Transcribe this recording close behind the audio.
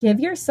give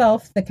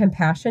yourself the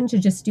compassion to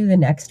just do the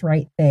next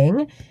right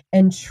thing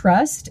and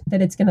trust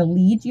that it's going to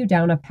lead you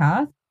down a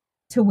path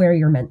to where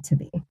you're meant to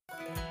be.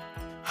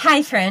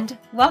 Hi, friend.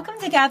 Welcome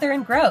to Gather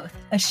and Growth,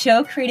 a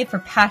show created for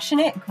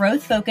passionate,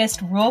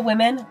 growth-focused rural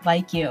women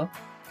like you.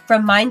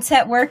 From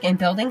mindset work and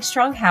building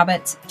strong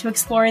habits to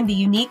exploring the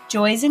unique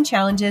joys and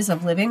challenges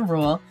of living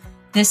rural,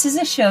 this is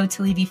a show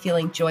to leave you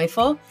feeling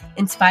joyful,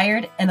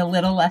 inspired, and a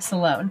little less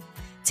alone.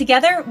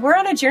 Together, we're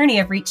on a journey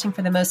of reaching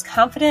for the most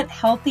confident,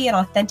 healthy, and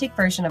authentic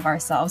version of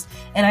ourselves,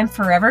 and I'm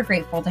forever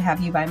grateful to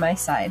have you by my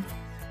side.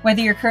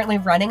 Whether you're currently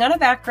running on a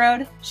back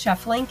road,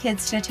 shuffling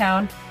kids to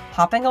town,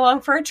 hopping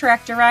along for a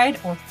tractor ride,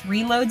 or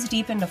 3 loads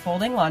deep into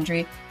folding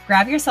laundry,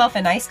 grab yourself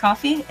a nice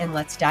coffee and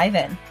let's dive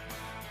in.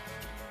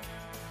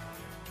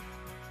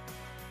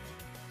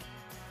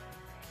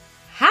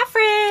 Hi,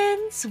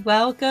 friends!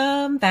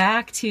 Welcome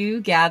back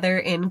to Gather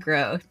in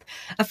Growth.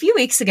 A few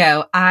weeks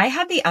ago, I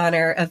had the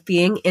honor of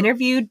being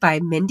interviewed by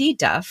Mindy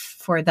Duff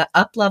for the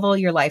Up-Level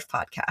Your Life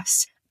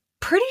podcast.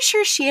 Pretty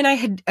sure she and I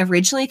had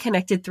originally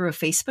connected through a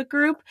Facebook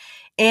group,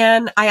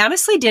 and I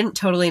honestly didn't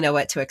totally know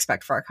what to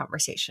expect for our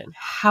conversation.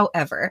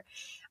 However,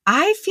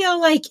 I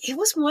feel like it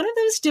was one of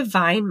those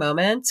divine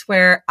moments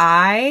where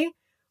I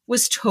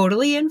was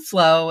totally in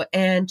flow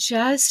and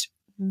just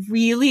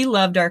really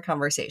loved our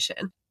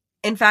conversation.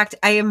 In fact,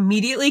 I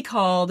immediately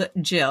called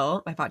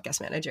Jill, my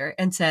podcast manager,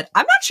 and said,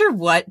 I'm not sure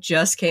what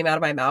just came out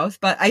of my mouth,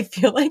 but I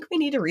feel like we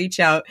need to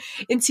reach out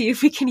and see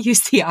if we can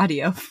use the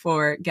audio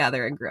for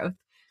Gather and Growth.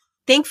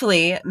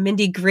 Thankfully,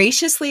 Mindy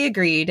graciously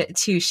agreed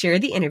to share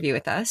the interview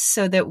with us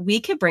so that we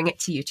could bring it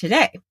to you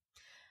today.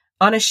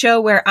 On a show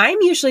where I'm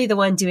usually the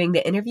one doing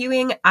the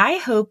interviewing, I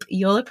hope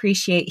you'll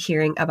appreciate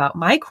hearing about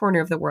my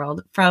corner of the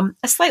world from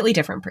a slightly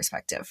different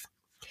perspective.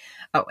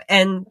 Oh,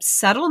 and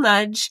subtle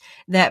nudge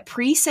that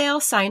pre-sale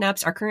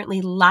signups are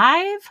currently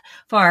live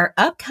for our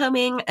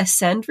upcoming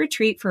Ascend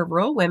retreat for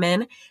rural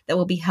women that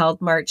will be held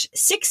March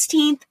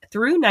 16th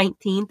through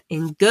 19th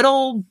in good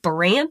old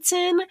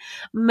Branson,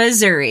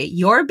 Missouri.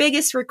 Your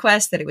biggest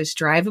request that it was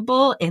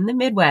drivable in the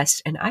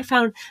Midwest, and I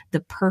found the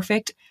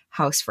perfect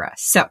house for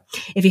us. So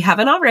if you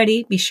haven't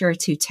already, be sure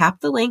to tap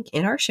the link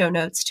in our show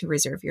notes to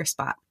reserve your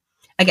spot.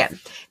 Again,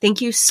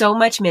 thank you so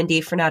much, Mindy,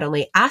 for not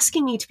only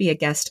asking me to be a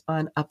guest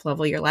on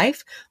Up-Level Your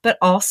Life, but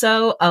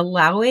also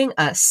allowing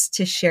us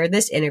to share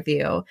this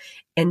interview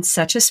in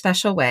such a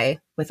special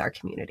way with our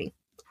community.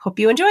 Hope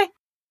you enjoy.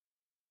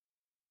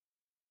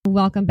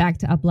 Welcome back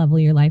to Up-Level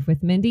Your Life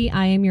with Mindy.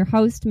 I am your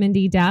host,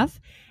 Mindy Duff.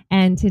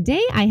 And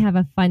today I have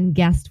a fun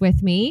guest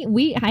with me.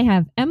 I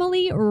have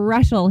Emily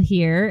Russell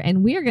here,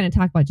 and we are going to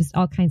talk about just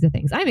all kinds of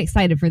things. I'm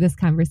excited for this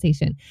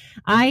conversation.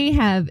 I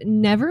have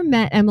never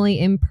met Emily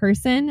in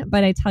person,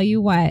 but I tell you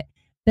what,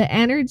 the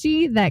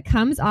energy that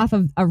comes off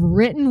of a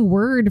written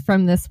word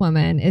from this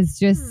woman is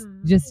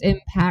just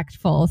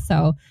impactful.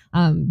 So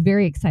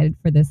very excited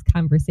for this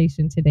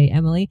conversation today,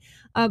 Emily.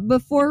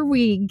 Before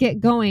we get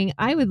going,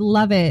 I would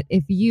love it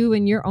if you,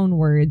 in your own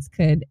words,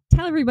 could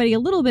tell everybody a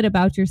little bit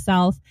about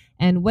yourself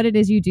and what it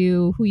is you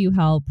do, who you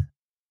help.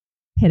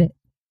 Hit it.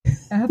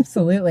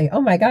 Absolutely. Oh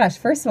my gosh.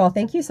 First of all,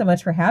 thank you so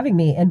much for having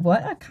me. And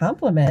what a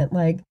compliment.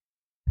 Like,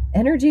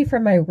 energy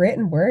from my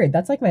written word.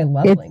 That's like my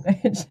love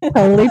language.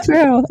 Totally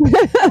true.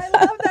 I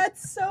love that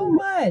so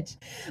much.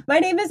 My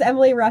name is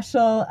Emily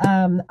Russell.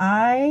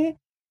 I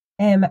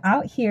am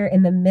out here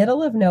in the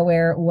middle of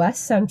nowhere,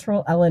 West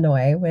Central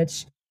Illinois,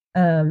 which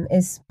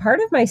is part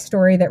of my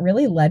story that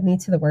really led me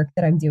to the work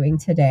that I'm doing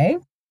today.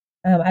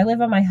 I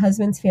live on my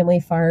husband's family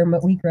farm.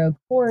 We grow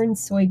corn,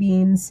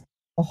 soybeans,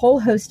 a whole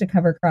host of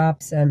cover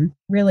crops, and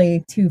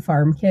really 2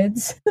 farm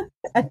kids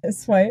at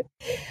this point.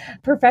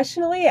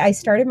 Professionally, I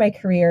started my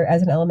career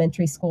as an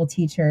elementary school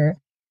teacher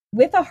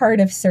with a heart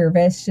of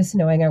service, just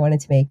knowing I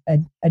wanted to make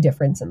a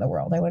difference in the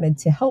world. I wanted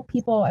to help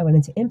people. I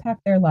wanted to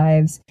impact their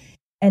lives.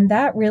 And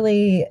that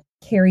really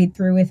carried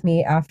through with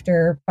me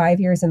after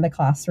 5 years in the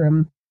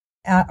classroom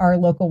at our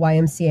local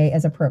YMCA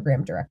as a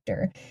program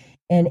director.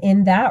 And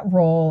in that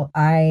role,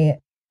 I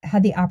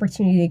had the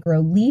opportunity to grow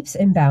leaps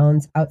and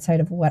bounds outside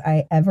of what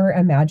I ever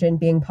imagined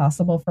being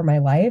possible for my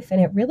life.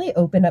 And it really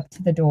opened up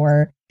to the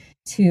door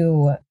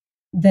to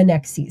the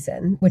next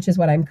season, which is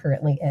what I'm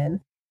currently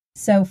in.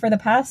 So for the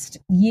past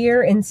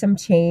year and some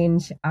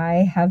change, I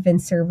have been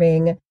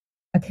serving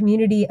a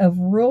community of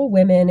rural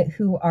women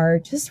who are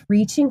just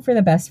reaching for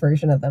the best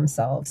version of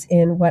themselves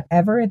in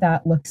whatever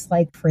that looks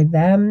like for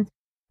them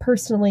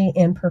personally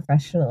and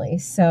professionally.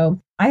 So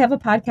I have a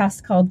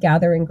podcast called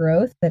Gather and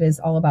Growth that is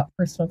all about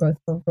personal growth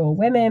for rural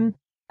women.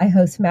 I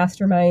host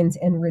masterminds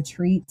and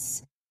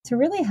retreats to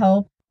really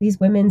help these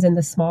women in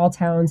the small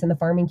towns and the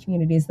farming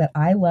communities that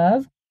I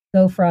love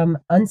go from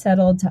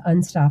unsettled to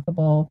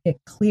unstoppable, get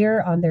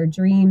clear on their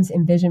dreams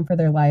and vision for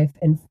their life,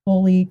 and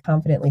fully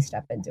confidently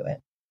step into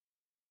it.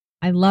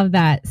 I love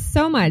that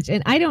so much.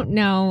 And I don't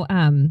know,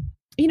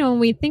 when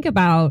we think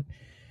about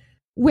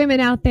women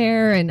out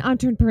there and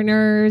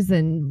entrepreneurs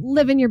and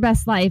living your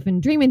best life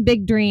and dreaming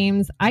big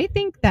dreams, I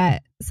think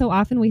that so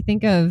often we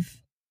think of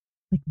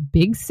like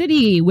big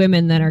city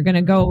women that are going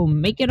to go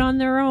make it on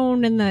their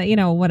own in the,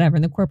 whatever,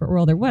 in the corporate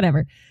world or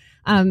whatever.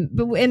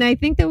 And I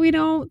think that we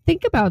don't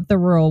think about the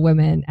rural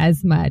women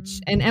as much.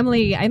 And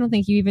Emily, I don't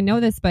think you even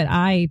know this, but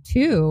I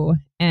too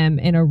am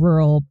in a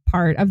rural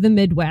part of the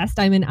Midwest.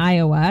 I'm in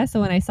Iowa. So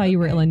when I saw you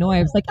were Illinois,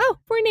 I was like, oh,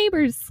 we're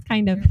neighbors,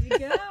 kind of. There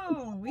we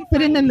go. We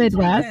but in the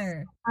Midwest,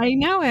 other. I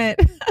know it.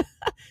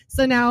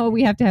 So now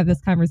we have to have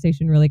this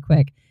conversation really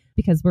quick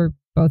because we're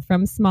both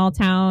from small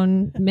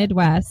town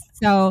Midwest.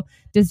 So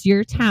does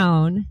your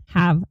town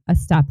have a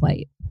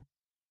stoplight?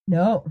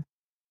 No.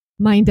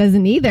 Mine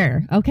doesn't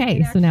either.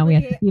 Okay. So now we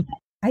have to keep.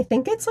 I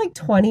think it's like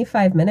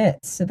 25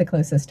 minutes to the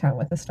closest town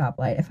with a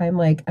stoplight. If I'm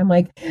like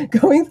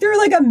going through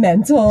like a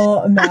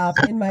mental map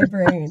in my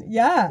brain.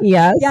 Yeah.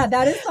 Yes. Yeah.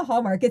 That is the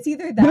hallmark. It's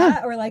either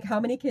that or like how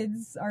many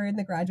kids are in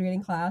the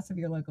graduating class of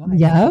your local high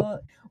school.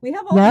 We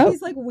have all of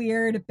these like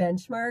weird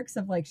benchmarks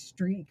of like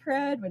street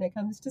cred when it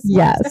comes to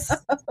small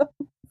town.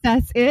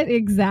 That's it.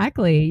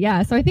 Exactly.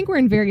 Yeah. So I think we're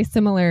in very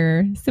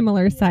similar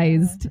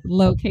sized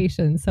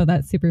locations. So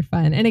that's super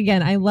fun. And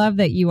again, I love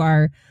that you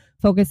are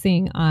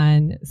focusing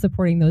on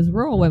supporting those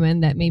rural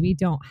women that maybe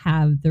don't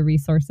have the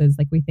resources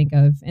like we think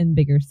of in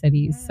bigger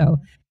cities. Yeah. So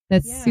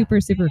that's super,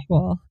 super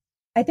cool.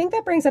 I think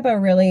that brings up a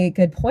really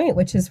good point,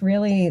 which is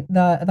really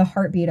the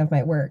heartbeat of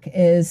my work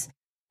is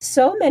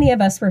so many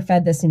of us were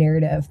fed this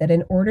narrative that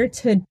in order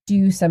to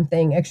do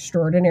something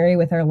extraordinary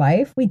with our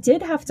life, we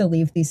did have to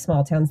leave these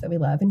small towns that we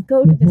love and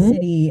go to the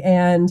city.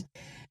 And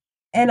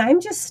I'm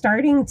just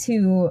starting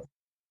to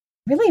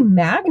really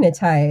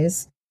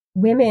magnetize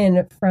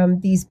women from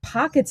these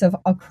pockets of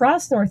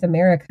across North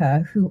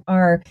America who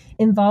are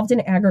involved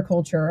in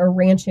agriculture or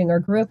ranching or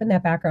grew up in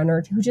that background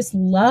or who just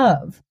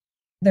love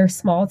their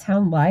small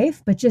town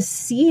life, but just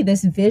see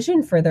this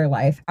vision for their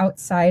life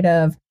outside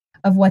of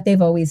what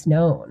they've always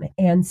known.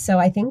 And so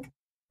I think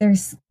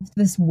there's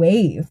this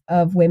wave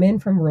of women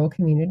from rural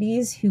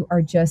communities who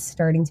are just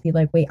starting to be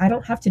like, wait, I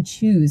don't have to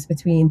choose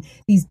between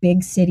these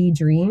big city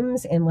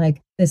dreams and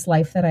like this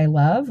life that I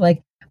love.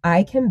 Like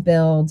I can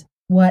build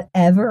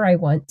whatever I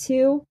want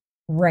to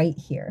right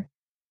here.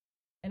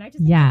 And I just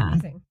think that's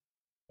amazing.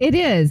 It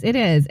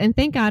is. And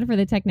thank God for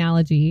the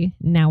technology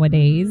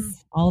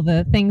nowadays, all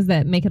the things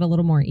that make it a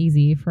little more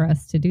easy for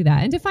us to do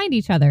that and to find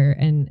each other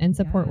and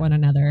support one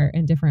another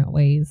in different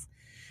ways.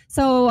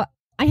 So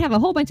I have a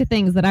whole bunch of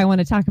things that I want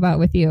to talk about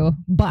with you.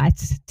 But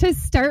to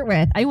start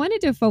with, I wanted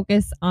to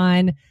focus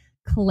on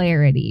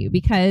clarity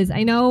because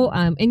I know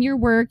in your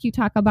work, you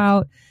talk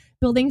about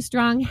building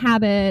strong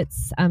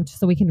habits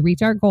so we can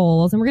reach our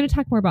goals. And we're going to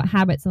talk more about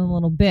habits in a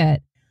little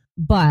bit.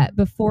 But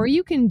before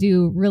you can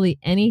do really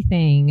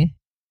anything,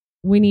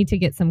 we need to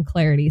get some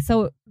clarity.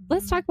 So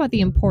let's talk about the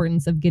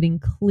importance of getting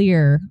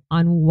clear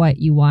on what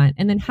you want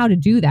and then how to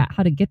do that,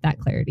 how to get that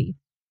clarity.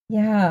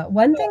 Yeah.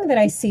 One thing that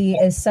I see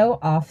is so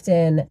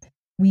often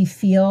we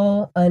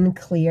feel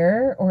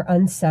unclear or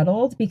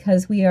unsettled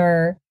because we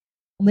are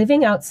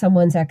living out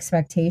someone's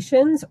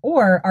expectations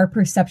or our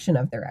perception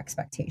of their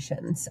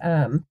expectations.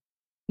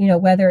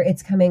 Whether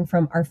it's coming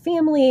from our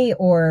family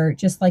or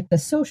just like the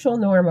social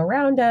norm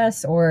around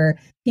us or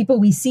people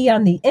we see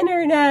on the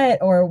internet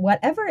or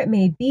whatever it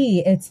may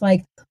be, it's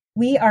like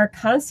we are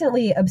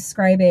constantly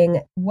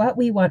ascribing what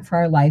we want for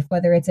our life,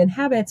 whether it's in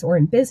habits or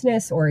in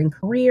business or in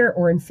career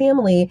or in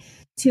family,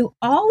 to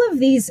all of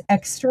these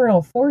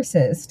external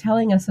forces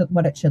telling us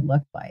what it should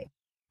look like.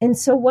 And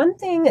so one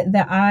thing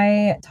that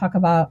I talk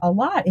about a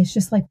lot is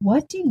just like,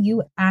 what do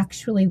you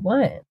actually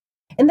want?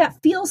 And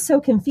that feels so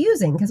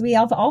confusing because we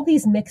have all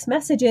these mixed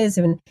messages.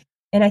 And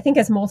I think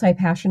as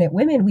multi-passionate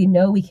women, we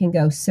know we can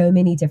go so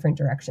many different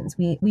directions.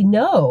 We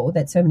know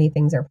that so many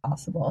things are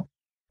possible.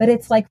 But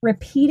it's like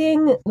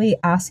repeatedly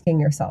asking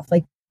yourself,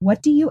 like,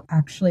 what do you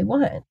actually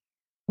want?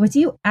 What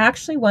do you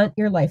actually want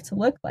your life to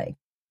look like?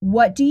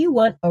 What do you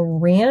want a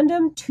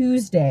random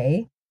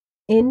Tuesday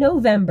in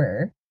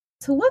November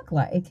to look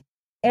like?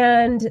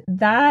 And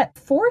that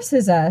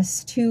forces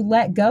us to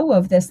let go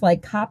of this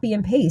like copy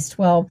and paste.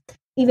 Well,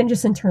 even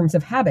just in terms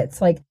of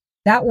habits, like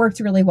that worked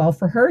really well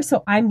for her.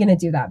 So I'm going to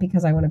do that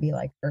because I want to be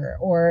like her.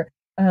 Or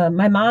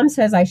my mom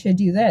says I should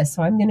do this.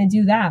 So I'm going to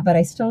do that, but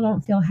I still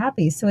don't feel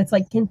happy. So it's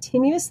like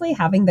continuously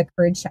having the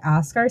courage to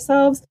ask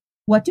ourselves,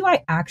 what do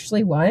I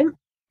actually want?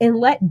 And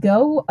let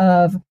go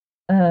of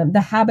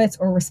the habits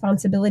or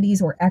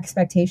responsibilities or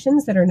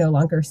expectations that are no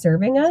longer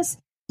serving us,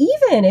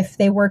 even if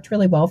they worked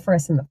really well for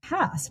us in the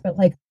past. But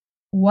like,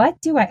 what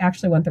do I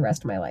actually want the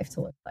rest of my life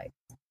to look like?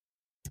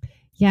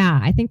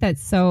 Yeah, I think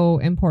that's so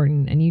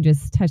important. And you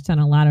just touched on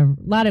a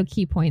lot of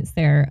key points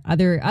there.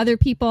 Other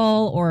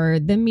people or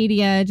the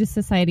media, just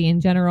society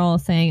in general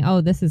saying,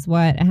 oh, this is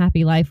what a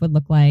happy life would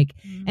look like.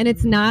 Mm-hmm. And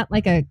it's not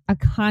like a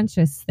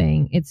conscious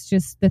thing. It's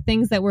just the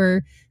things that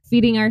we're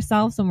feeding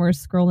ourselves when we're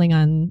scrolling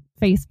on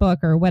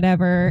Facebook or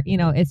whatever.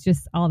 It's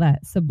just all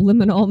that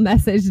subliminal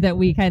message that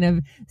we kind of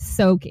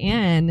soak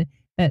in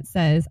that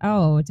says,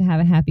 oh, to have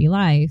a happy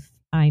life,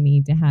 I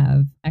need to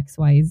have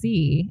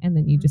XYZ. And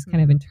then you just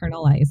kind of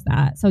internalize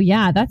that. So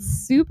yeah, that's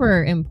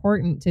super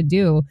important to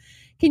do.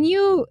 Can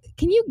you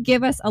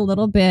give us a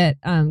little bit,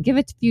 give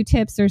a few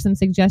tips or some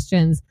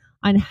suggestions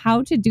on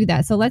how to do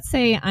that? So let's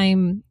say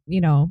I'm,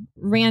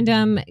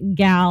 random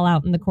gal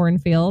out in the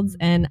cornfields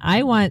and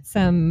I want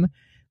some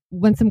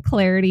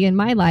clarity in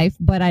my life,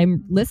 but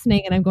I'm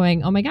listening and I'm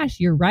going, oh my gosh,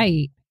 you're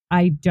right.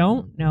 I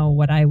don't know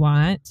what I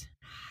want.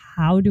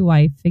 How do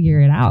I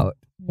figure it out?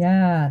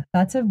 Yeah,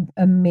 that's an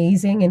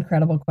amazing,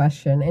 incredible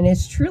question. And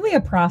it's truly a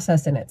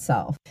process in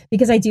itself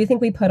because I do think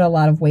we put a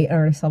lot of weight on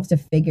ourselves to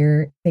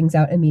figure things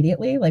out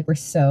immediately. Like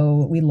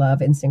we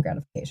love instant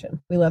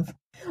gratification. We love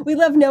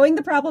knowing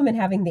the problem and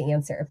having the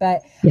answer.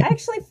 But I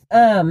actually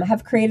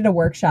have created a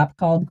workshop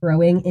called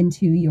Growing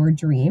into Your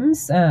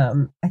Dreams.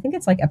 I think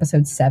it's like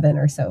episode 7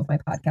 or so of my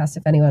podcast,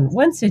 if anyone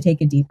wants to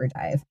take a deeper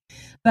dive.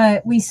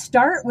 But we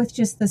start with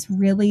just this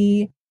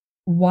really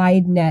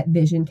wide net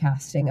vision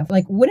casting of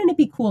like, wouldn't it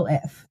be cool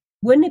if?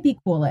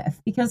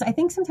 Because I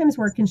think sometimes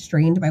we're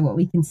constrained by what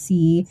we can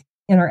see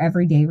in our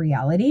everyday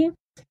reality.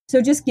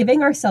 So just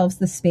giving ourselves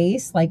the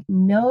space, like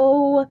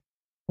no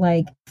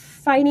like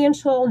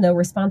financial, no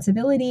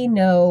responsibility,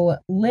 no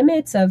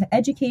limits of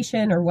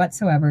education or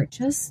whatsoever,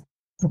 just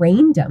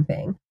brain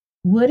dumping.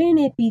 Wouldn't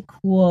it be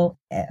cool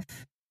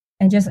if?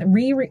 And just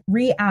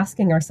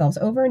re-asking ourselves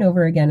over and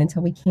over again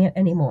until we can't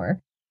anymore.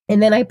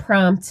 And then I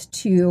prompt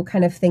to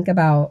kind of think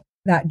about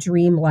that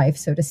dream life,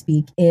 so to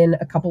speak, in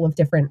a couple of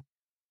different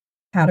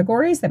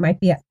categories that might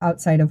be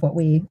outside of what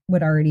we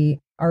would already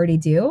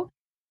do.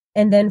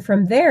 And then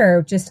from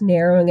there, just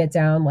narrowing it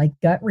down, like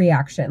gut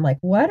reaction, like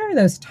what are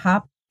those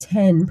top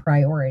 10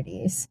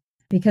 priorities?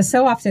 Because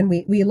so often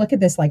we look at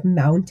this like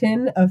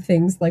mountain of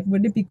things, like,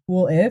 wouldn't it be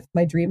cool if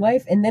my dream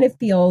life? And then it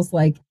feels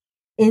like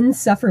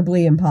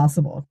insufferably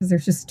impossible because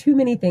there's just too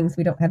many things.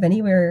 We don't have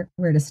anywhere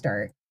where to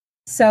start.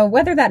 So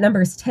whether that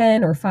number is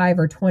 10 or 5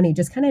 or 20,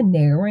 just kind of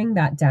narrowing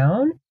that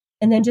down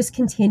and then just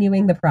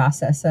continuing the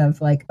process of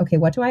like, okay,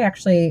 what's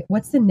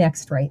the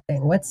next right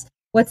thing?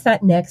 What's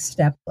that next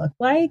step look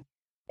like?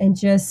 And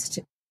just,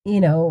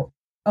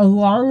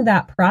 along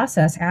that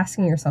process,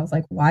 asking yourselves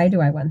like, why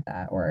do I want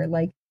that? Or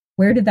like,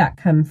 where did that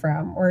come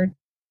from? Or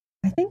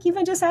I think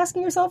even just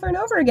asking yourself over and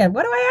over again,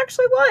 what do I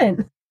actually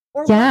want?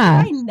 Or what do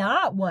I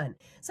not want?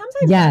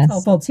 Sometimes that's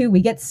helpful too. We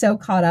get so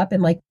caught up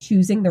in like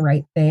choosing the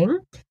right thing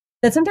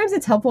that sometimes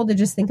it's helpful to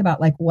just think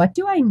about like, what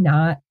do I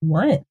not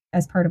want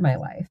as part of my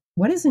life?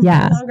 What is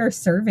no longer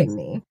serving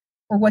me?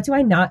 Or what do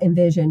I not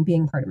envision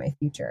being part of my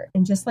future?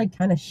 And just like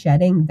kind of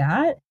shedding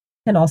that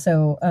can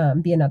also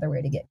be another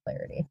way to get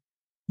clarity.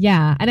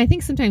 Yeah. And I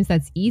think sometimes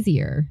that's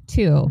easier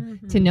too,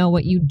 to know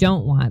what you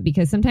don't want,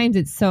 because sometimes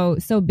it's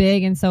so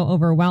big and so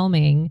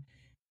overwhelming.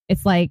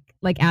 It's like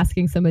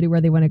asking somebody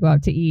where they want to go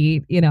out to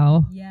eat,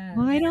 Well,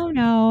 I don't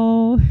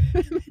know.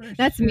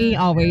 That's me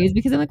always,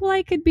 because I'm like, well,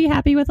 I could be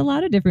happy with a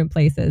lot of different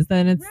places.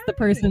 Then it's the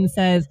person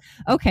says,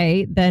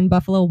 okay, then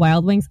Buffalo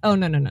Wild Wings. Oh,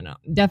 no.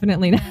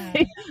 Definitely not.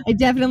 I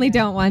definitely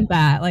don't want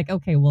that. Like,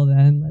 okay, well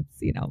then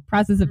let's,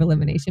 process of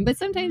elimination. But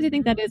sometimes I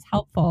think that is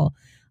helpful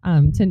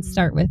to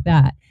start with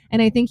that.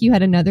 And I think you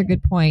had another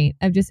good point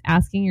of just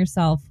asking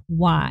yourself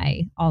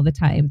why all the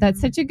time. That's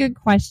such a good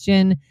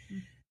question.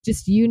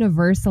 Just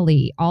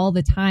universally all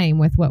the time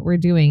with what we're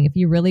doing. If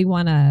you really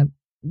want to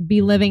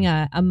be living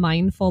a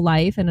mindful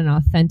life and an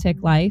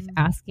authentic life,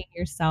 asking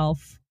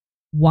yourself,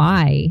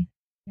 why?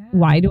 Yeah.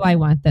 Why do I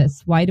want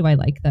this? Why do I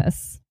like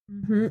this?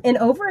 And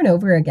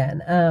over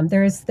again.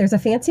 There's a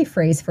fancy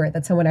phrase for it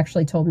that someone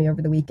actually told me over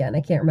the weekend.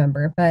 I can't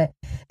remember, but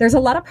there's a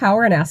lot of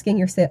power in asking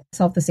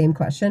yourself the same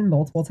question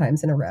multiple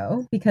times in a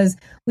row, because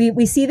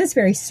we see this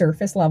very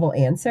surface level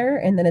answer,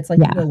 and then it's like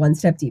you go one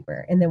step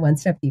deeper, and then one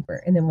step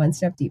deeper, and then one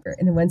step deeper,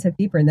 and then one step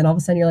deeper, and then all of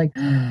a sudden you're like,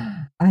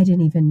 I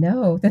didn't even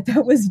know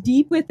that was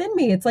deep within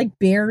me. It's like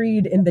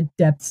buried in the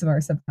depths of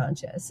our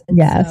subconscious. And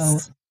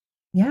so,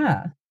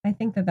 I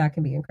think that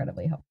can be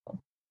incredibly helpful.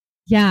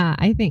 Yeah,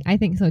 I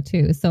think so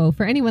too. So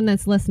for anyone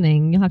that's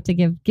listening, you'll have to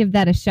give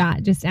that a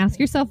shot. Just ask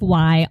yourself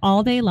why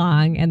all day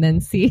long, and then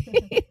see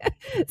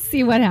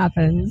what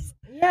happens.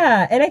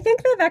 Yeah, and I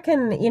think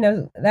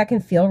that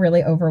can feel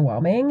really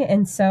overwhelming.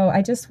 And so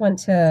I just want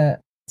to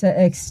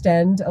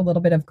extend a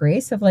little bit of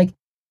grace of like,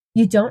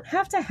 you don't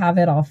have to have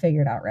it all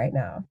figured out right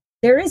now.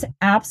 There is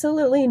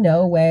absolutely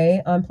no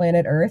way on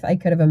planet Earth I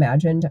could have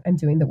imagined I'm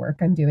doing the work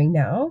I'm doing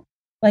now.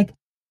 Like,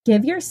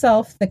 give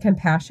yourself the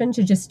compassion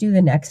to just do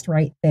the next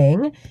right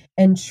thing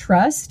and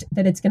trust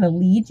that it's going to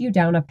lead you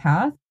down a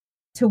path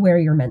to where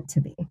you're meant to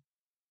be.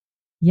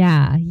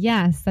 Yeah.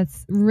 Yes.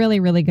 That's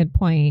really, really good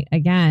point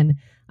again.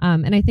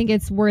 And I think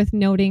it's worth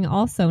noting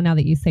also, now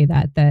that you say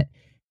that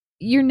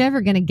you're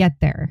never going to get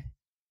there.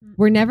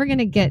 We're never going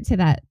to get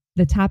to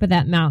the top of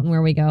that mountain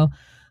where we go,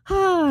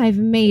 oh, I've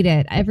made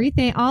it.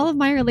 Everything, all of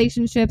my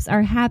relationships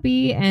are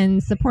happy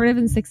and supportive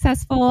and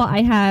successful.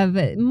 I have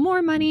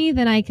more money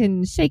than I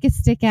can shake a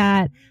stick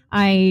at.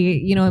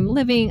 I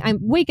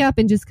wake up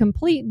in just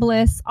complete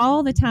bliss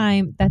all the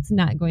time. That's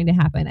not going to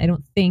happen. I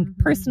don't think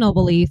personal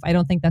belief. I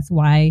don't think that's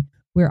why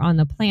we're on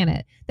the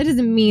planet. That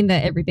doesn't mean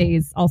that every day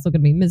is also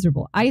going to be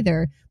miserable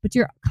either, but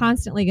you're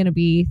constantly going to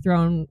be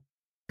thrown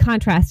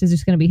contrast is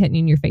just going to be hitting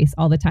you in your face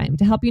all the time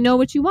to help you know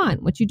what you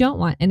want, what you don't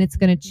want, and it's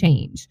going to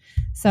change.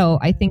 So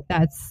I think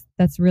that's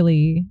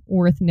really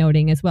worth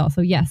noting as well.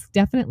 So yes,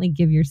 definitely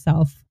give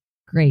yourself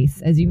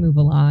grace as you move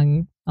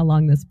along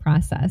this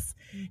process.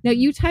 Now,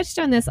 you touched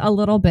on this a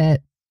little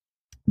bit,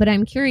 but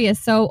I'm curious.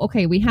 So,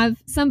 okay, we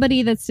have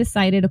somebody that's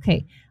decided,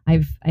 okay,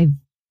 I've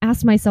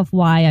asked myself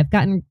why, I've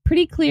gotten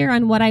pretty clear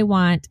on what I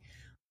want,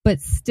 but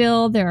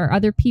still there are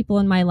other people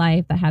in my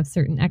life that have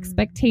certain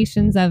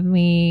expectations of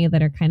me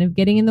that are kind of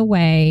getting in the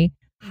way.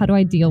 How do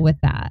I deal with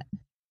that?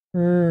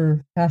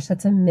 Gosh,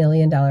 that's $1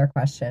 million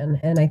question.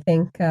 And I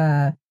think,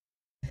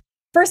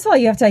 first of all,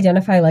 you have to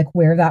identify like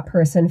where that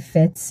person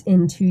fits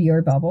into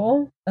your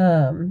bubble.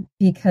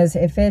 Because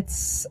if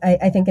it's,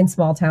 I think in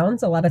small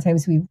towns, a lot of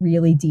times we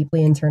really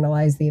deeply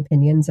internalize the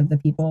opinions of the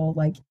people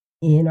like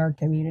in our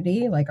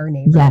community, like our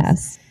neighbors.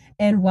 Yes.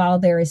 And while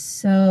there is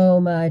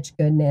so much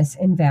goodness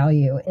and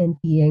value in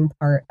being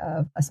part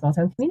of a small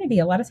town community,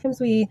 a lot of times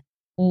we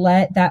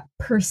let that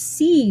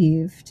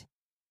perceived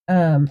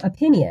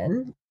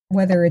opinion,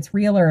 whether it's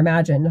real or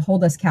imagined,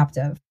 hold us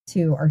captive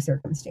to our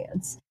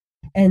circumstance.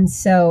 And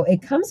so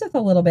it comes with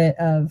a little bit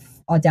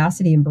of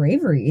audacity and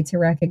bravery to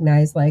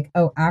recognize like,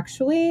 oh,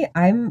 actually,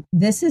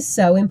 this is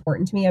so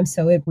important to me. I'm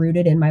so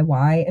rooted in my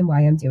why and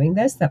why I'm doing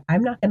this that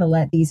I'm not going to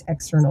let these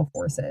external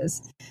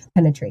forces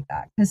penetrate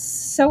that. Because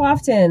so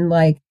often,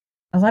 like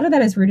a lot of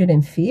that is rooted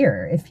in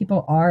fear if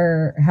people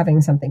are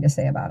having something to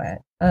say about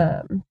it.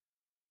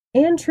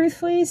 And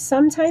truthfully,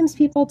 sometimes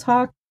people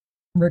talk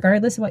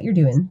regardless of what you're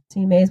doing. So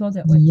you may as well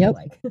do what you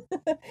like.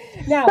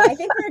 Now, I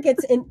think where it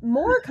gets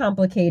more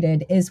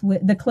complicated is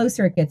the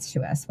closer it gets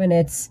to us, when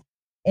it's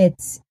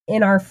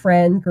in our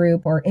friend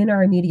group or in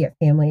our immediate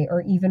family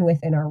or even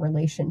within our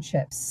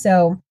relationships.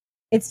 So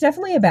it's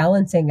definitely a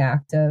balancing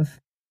act of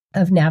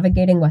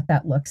navigating what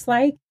that looks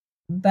like.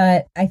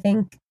 But I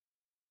think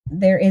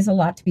there is a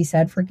lot to be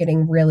said for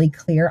getting really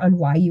clear on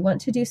why you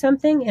want to do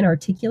something and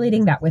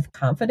articulating that with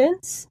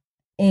confidence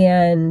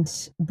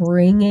and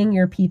bringing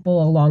your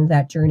people along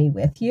that journey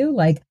with you.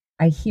 Like,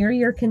 I hear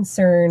your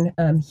concern.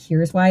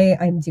 Here's why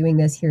I'm doing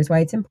this. Here's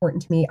why it's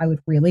important to me. I would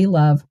really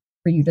love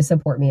for you to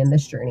support me in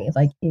this journey.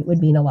 Like, it would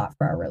mean a lot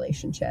for our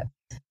relationship.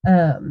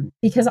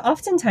 Because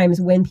oftentimes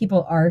when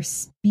people are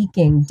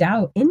speaking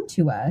doubt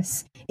into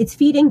us, it's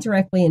feeding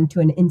directly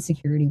into an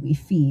insecurity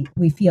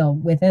we feel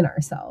within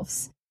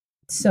ourselves.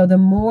 So the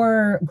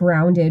more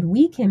grounded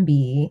we can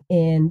be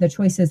in the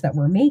choices that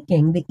we're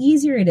making, the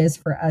easier it is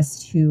for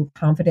us to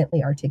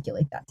confidently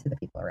articulate that to the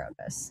people around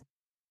us.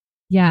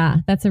 Yeah,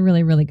 that's a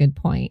really, really good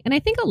point. And I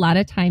think a lot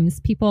of times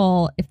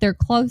people, if they're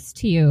close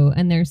to you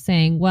and they're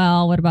saying,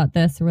 well, what about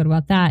this or what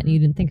about that? And you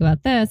didn't think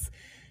about this.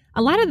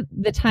 A lot of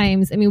the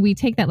times, I mean, we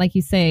take that, like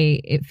you say,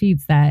 it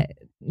feeds that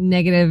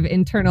negative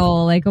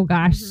internal, like, oh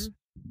gosh,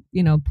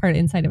 part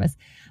inside of us.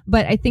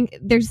 But I think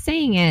they're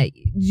saying it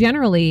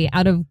generally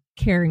out of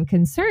care and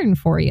concern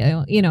for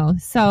you,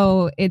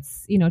 so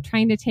it's,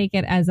 trying to take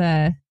it as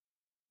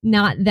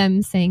not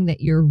them saying that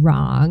you're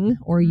wrong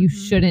or you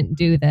shouldn't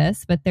do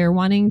this, but they're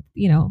wanting,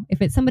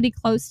 if it's somebody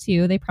close to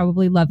you, they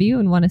probably love you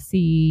and want to see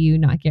you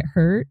not get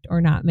hurt or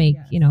not make,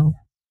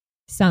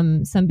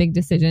 some big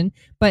decision,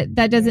 but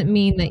that doesn't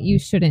mean that you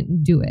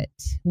shouldn't do it,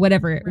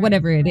 whatever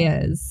it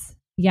is.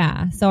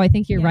 Yeah. So I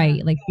think you're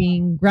right. Like,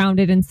 being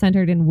grounded and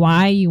centered in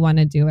why you want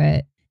to do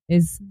it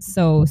is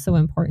so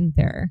important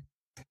there.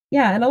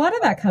 Yeah. And a lot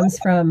of that comes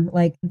from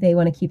like, they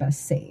want to keep us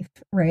safe,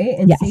 right?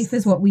 And safe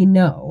is what we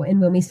know.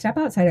 And when we step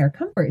outside our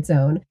comfort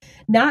zone,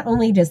 not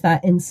only does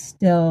that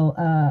instill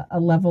a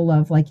level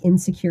of like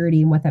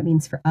insecurity and what that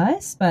means for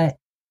us, but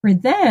for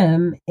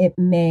them, it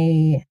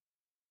may,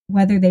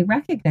 whether they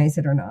recognize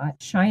it or not,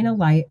 shine a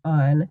light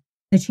on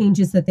the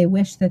changes that they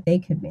wish that they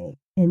could make.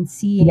 And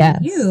seeing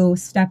you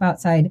step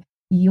outside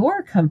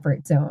your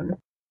comfort zone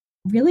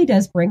really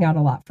does bring out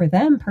a lot for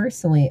them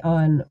personally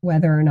on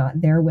whether or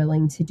not they're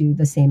willing to do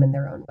the same in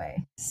their own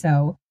way.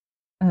 So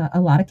a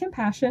lot of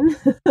compassion,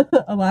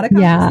 a lot of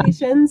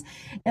conversations,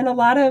 and a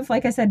lot of,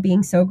 like I said,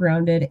 being so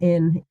grounded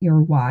in your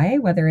why,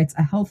 whether it's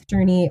a health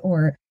journey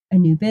or a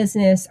new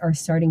business or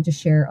starting to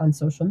share on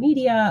social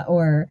media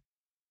or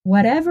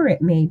whatever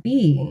it may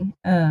be.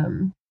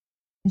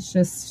 It's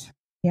just,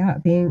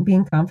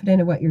 being confident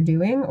in what you're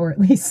doing, or at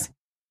least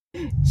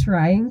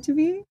trying to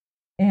be.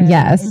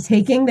 And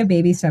taking the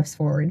baby steps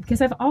forward,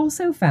 because I've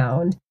also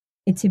found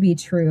it to be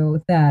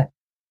true that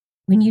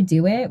when you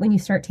do it, when you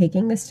start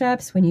taking the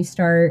steps, when you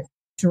start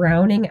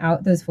drowning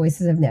out those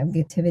voices of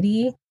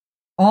negativity,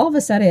 all of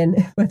a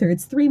sudden, whether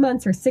it's 3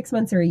 months or 6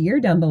 months or a year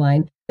down the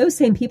line, those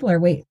same people are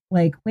wait,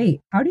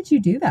 how did you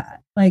do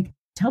that? Like,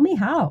 tell me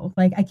how.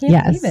 Like, I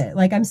can't believe it.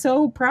 Like, I'm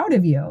so proud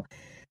of you.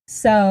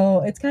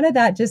 So it's kind of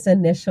that just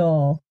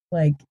initial,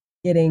 like,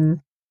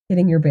 getting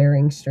your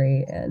bearings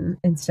straight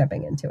and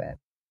stepping into it.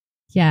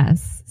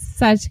 Yes,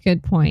 such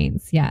good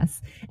points.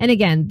 Yes. And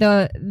again,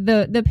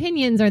 the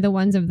opinions are the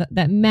ones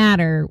that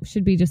matter,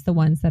 should be just the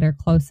ones that are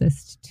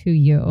closest to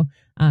you.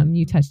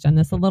 You touched on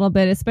this a little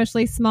bit,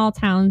 especially small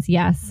towns.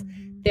 Yes,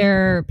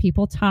 there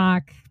people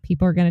talk.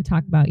 People are going to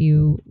talk about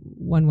you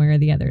one way or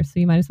the other. So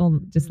you might as well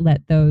just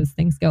let those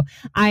things go.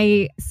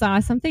 I saw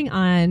something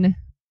on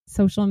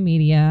social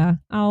media.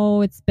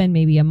 Oh, it's been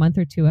maybe a month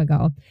or two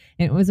ago.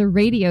 And it was a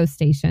radio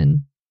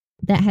station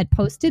that had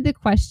posted the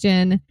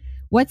question,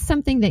 what's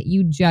something that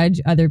you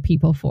judge other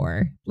people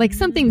for? Like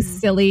something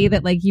silly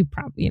that like you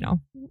probably,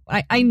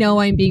 I know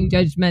I'm being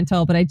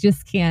judgmental, but I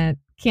just can't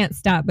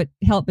stop but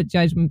help but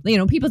judge,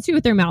 people chew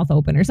with their mouth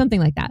open or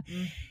something like that.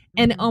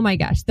 And oh my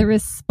gosh, the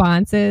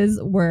responses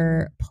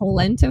were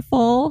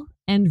plentiful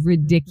and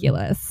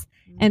ridiculous.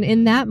 And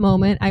in that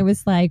moment, I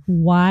was like,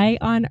 why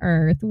on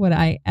earth would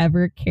I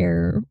ever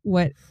care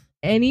what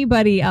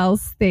anybody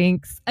else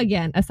thinks?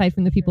 Again, aside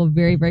from the people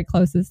very, very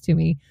closest to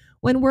me,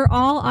 when we're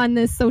all on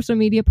this social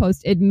media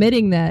post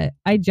admitting that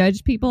I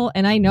judge people,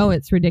 and I know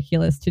it's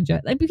ridiculous to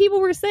judge. Like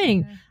people were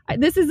saying,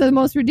 this is the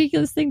most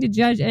ridiculous thing to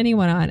judge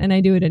anyone on, and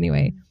I do it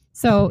anyway.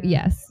 So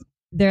yes,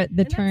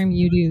 the term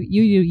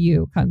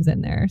you comes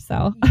in there.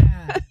 So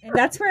and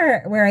that's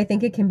where I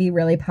think it can be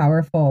really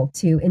powerful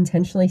to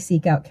intentionally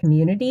seek out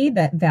community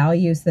that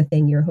values the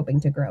thing you're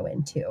hoping to grow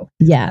into.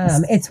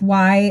 Yes. It's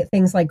why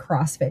things like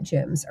CrossFit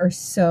gyms are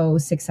so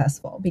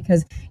successful,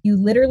 because you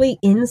literally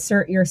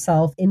insert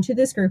yourself into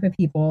this group of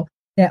people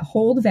that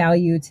hold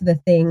value to the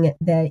thing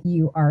that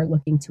you are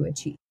looking to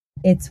achieve.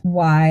 It's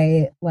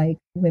why like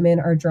women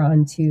are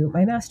drawn to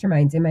my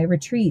masterminds and my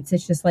retreats.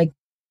 It's just like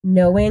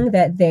knowing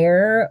that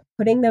they're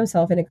putting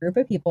themselves in a group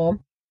of people,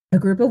 a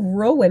group of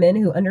rural women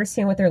who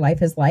understand what their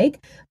life is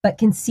like, but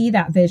can see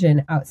that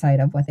vision outside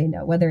of what they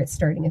know, whether it's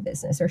starting a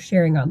business or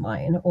sharing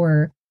online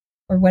or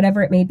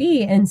whatever it may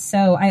be. And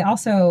so I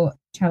also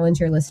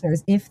challenge your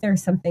listeners, if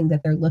there's something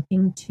that they're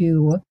looking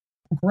to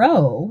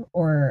grow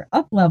or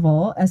up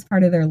level as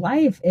part of their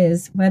life,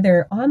 is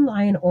whether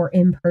online or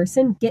in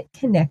person, get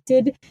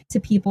connected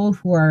to people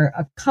who are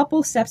a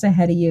couple steps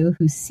ahead of you,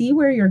 who see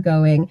where you're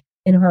going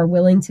and who are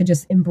willing to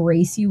just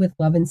embrace you with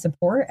love and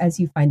support as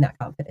you find that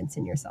confidence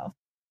in yourself.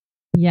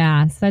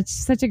 Yeah,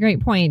 such a great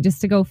point.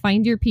 Just to go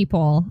find your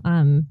people,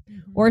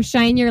 or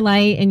shine your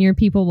light and your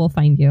people will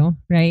find you,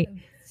 right?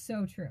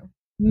 So true.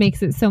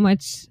 Makes it so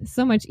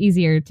much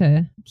easier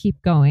to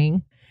keep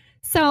going.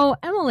 So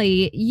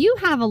Emily, you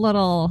have a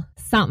little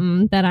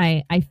something that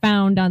I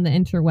found on the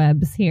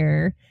interwebs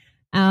here.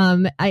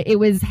 It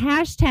was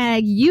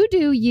hashtag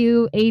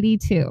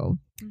YouDoYou82.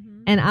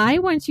 And I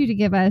want you to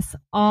give us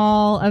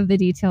all of the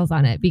details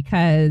on it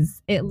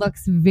because it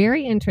looks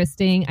very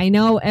interesting. I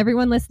know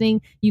everyone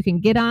listening, you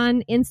can get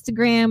on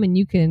Instagram and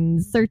you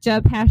can search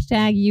up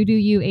hashtag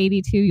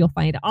YouDoYou82. You'll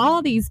find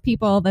all these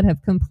people that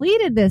have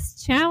completed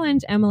this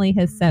challenge Emily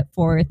has set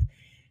forth.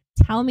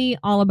 Tell me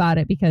all about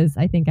it because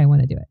I think I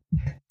want to do it.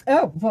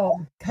 Oh,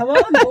 well, come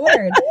on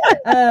board.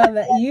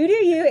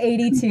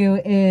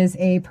 YouDoYou82 is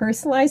a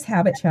personalized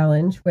habit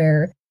challenge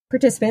where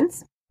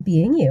participants,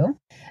 being you,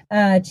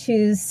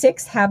 choose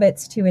 6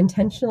 habits to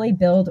intentionally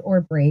build or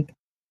break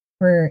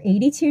for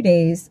 82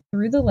 days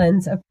through the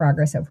lens of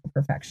progress over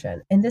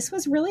perfection. And this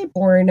was really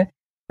born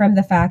from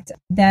the fact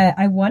that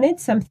I wanted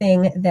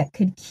something that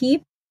could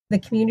keep the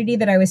community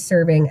that I was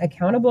serving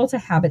accountable to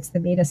habits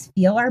that made us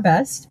feel our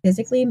best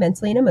physically,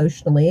 mentally, and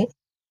emotionally.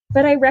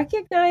 But I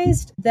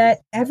recognized that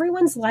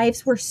everyone's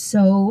lives were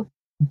so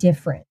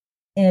different.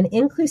 And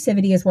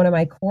inclusivity is one of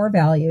my core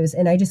values.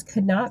 And I just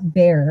could not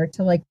bear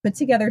to put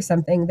together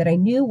something that I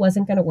knew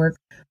wasn't going to work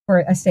for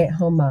a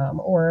stay-at-home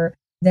mom, or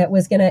that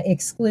was going to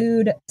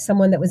exclude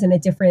someone that was in a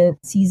different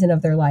season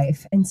of their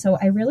life. And so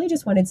I really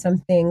just wanted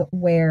something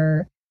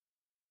where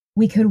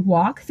we could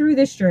walk through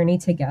this journey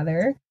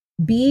together,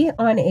 be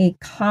on a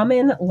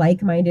common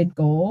like-minded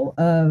goal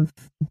of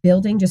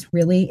building just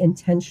really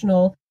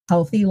intentional,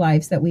 healthy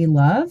lives that we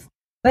love.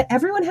 But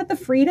everyone had the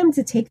freedom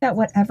to take that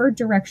whatever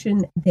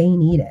direction they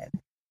needed,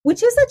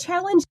 which is a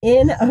challenge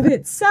in of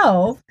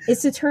itself,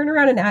 is to turn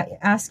around and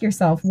ask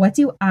yourself, what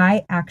do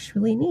I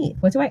actually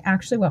need? What do I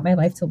actually want my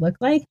life to look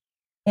like?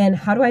 And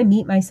how do I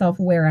meet myself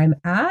where I'm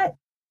at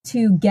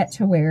to get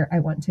to where I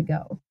want to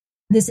go?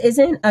 This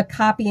isn't a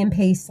copy and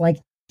paste,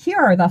 here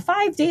are the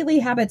 5 daily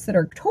habits that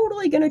are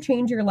totally going to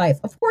change your life.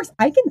 Of course,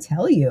 I can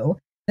tell you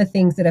the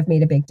things that have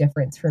made a big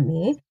difference for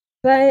me,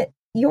 but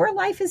your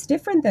life is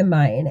different than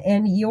mine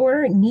and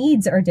your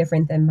needs are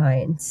different than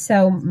mine.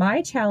 So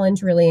my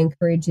challenge really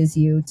encourages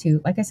you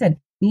to, like I said,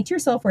 meet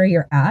yourself where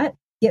you're at,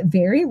 get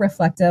very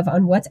reflective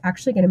on what's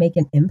actually going to make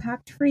an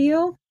impact for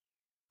you,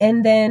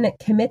 and then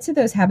commit to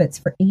those habits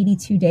for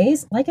 82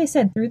 days. Like I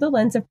said, through the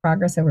lens of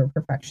progress over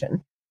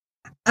perfection.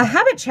 A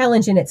habit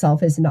challenge in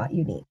itself is not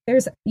unique.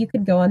 You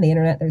could go on the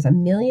internet, there's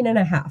 1.5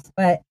 million,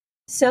 but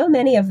so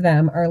many of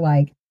them are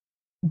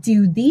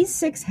do these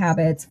 6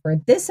 habits for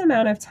this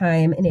amount of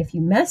time. And if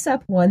you mess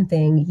up one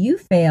thing, you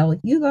fail,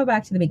 you go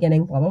back to the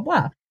beginning, blah, blah,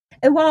 blah.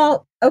 And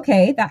while,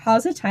 okay, that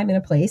has a time and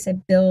a place,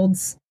 it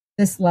builds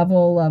this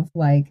level of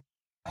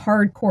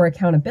hardcore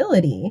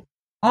accountability.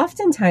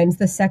 Oftentimes,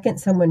 the second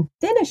someone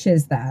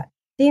finishes that,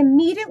 they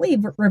immediately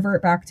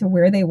revert back to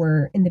where they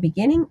were in the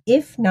beginning,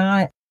 if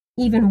not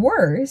even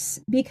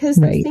worse, because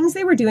the things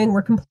they were doing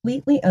were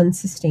completely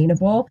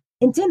unsustainable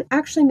and didn't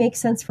actually make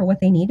sense for what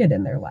they needed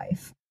in their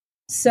life.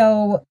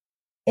 So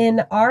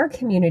in our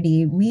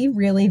community, we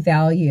really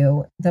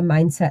value the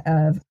mindset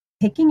of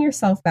picking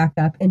yourself back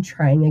up and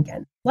trying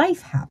again.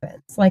 Life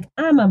happens. Like,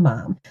 I'm a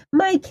mom,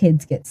 my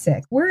kids get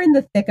sick, we're in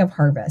the thick of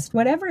harvest,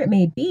 whatever it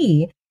may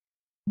be.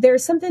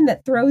 There's something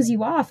that throws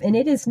you off, and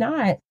it is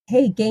not,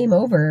 hey, game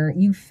over,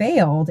 you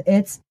failed.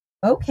 It's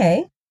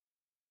okay,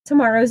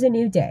 tomorrow's a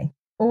new day.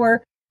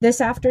 Or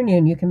this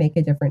afternoon, you can make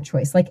a different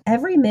choice. Like,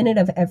 every minute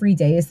of every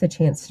day is the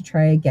chance to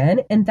try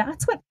again. And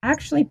that's what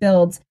actually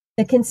builds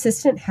the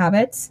consistent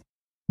habits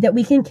that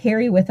we can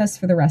carry with us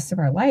for the rest of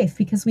our life,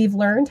 because we've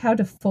learned how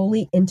to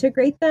fully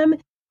integrate them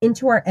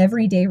into our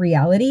everyday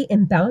reality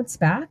and bounce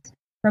back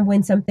from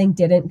when something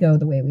didn't go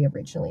the way we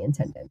originally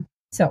intended.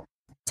 So,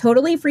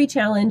 totally free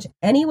challenge.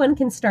 Anyone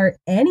can start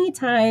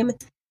anytime.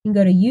 You can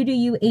go to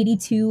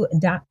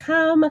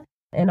youdou82.com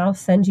and I'll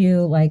send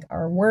you like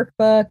our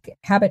workbook,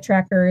 habit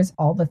trackers,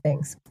 all the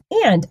things.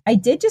 And I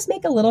did just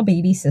make a little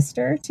baby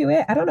sister to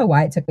it. I don't know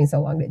why it took me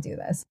so long to do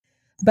this,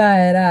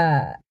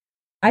 but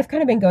I've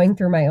kind of been going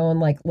through my own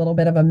like little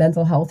bit of a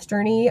mental health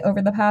journey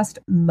over the past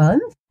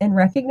month and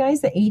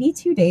recognized that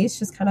 82 days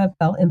just kind of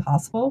felt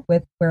impossible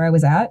with where I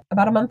was at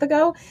about a month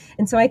ago.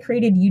 And so I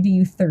created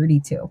UDU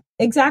 32.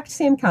 Exact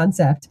same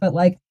concept, but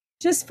like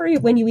just for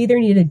when you either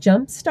need a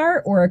jump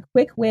start or a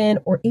quick win,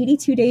 or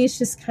 82 days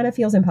just kind of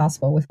feels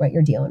impossible with what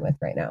you're dealing with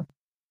right now.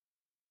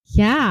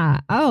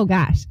 Yeah. Oh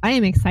gosh, I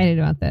am excited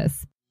about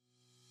this.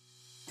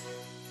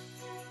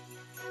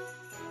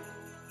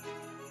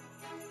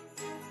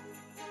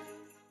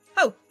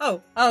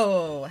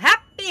 Oh,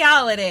 happy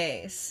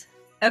holidays.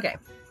 Okay,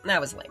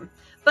 that was lame.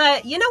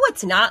 But you know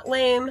what's not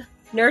lame?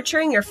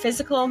 Nurturing your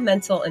physical,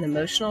 mental, and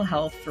emotional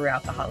health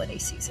throughout the holiday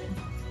season.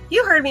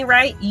 You heard me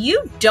right.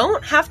 You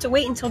don't have to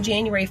wait until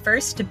January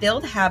 1st to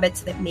build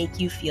habits that make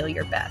you feel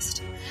your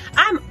best.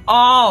 I'm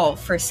all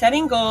for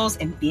setting goals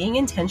and being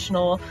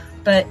intentional,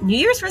 but New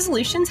Year's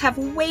resolutions have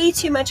way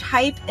too much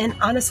hype and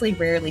honestly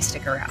rarely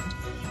stick around.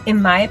 In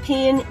my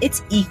opinion,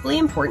 it's equally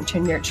important to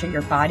nurture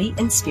your body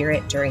and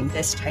spirit during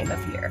this time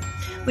of year,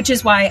 which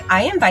is why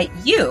I invite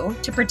you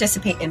to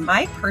participate in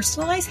my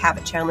personalized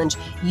habit challenge,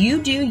 You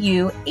Do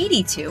You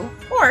 82,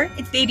 or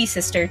its baby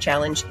sister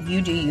challenge, You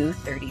Do You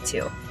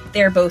 32.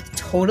 They're both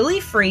totally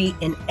free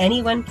and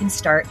anyone can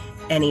start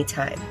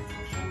anytime.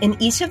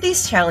 In each of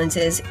these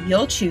challenges,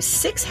 you'll choose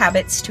 6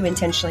 habits to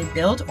intentionally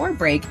build or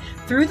break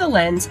through the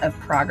lens of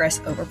progress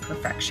over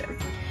perfection.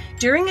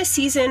 During a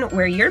season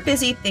where you're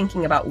busy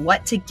thinking about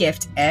what to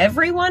gift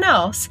everyone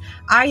else,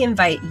 I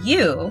invite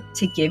you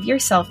to give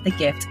yourself the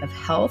gift of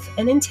health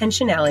and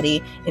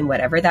intentionality in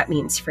whatever that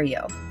means for you.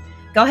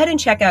 Go ahead and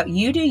check out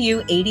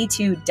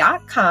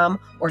youdou82.com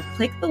or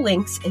click the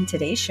links in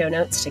today's show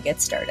notes to get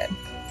started.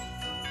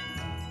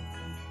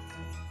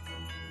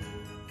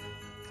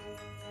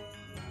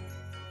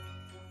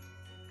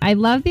 I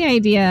love the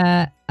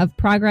idea of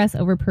progress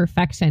over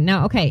perfection.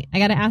 Now, okay, I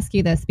got to ask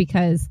you this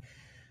because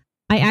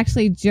I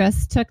actually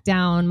just took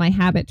down my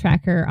habit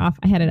tracker off.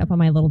 I had it up on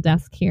my little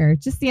desk here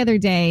just the other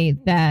day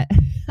that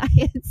I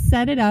had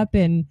set it up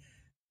in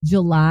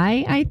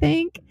July, I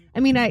think.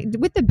 I mean,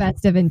 with the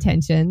best of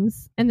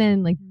intentions, and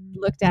then like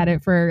looked at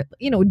it for,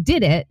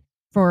 did it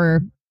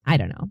for, I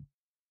don't know,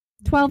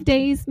 12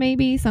 days,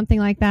 maybe something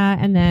like that.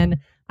 And then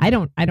I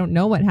don't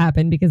know what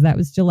happened because that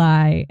was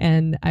July,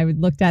 and I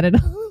looked at it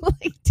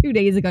like 2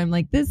 days ago. I'm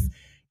like, this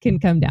can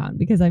come down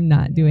because I'm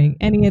not doing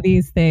any of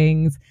these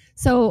things.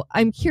 So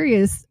I'm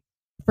curious,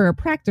 for a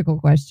practical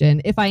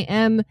question, if I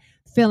am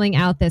filling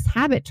out this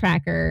habit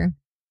tracker,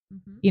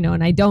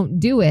 and I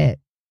don't do it.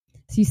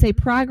 So you say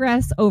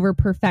progress over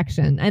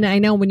perfection. And I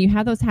know when you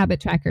have those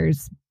habit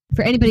trackers,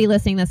 for anybody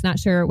listening that's not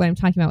sure what I'm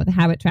talking about with a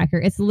habit tracker,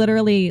 it's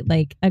literally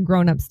like a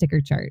grown-up sticker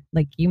chart.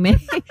 Like you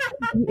make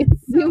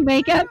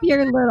up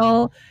your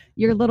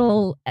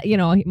little,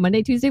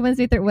 Monday, Tuesday,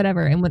 Wednesday, Thursday,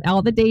 whatever. And with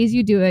all the days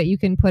you do it, you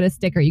can put a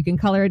sticker, you can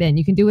color it in,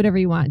 you can do whatever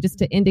you want just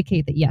to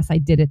indicate that, yes, I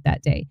did it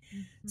that day.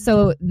 Mm-hmm.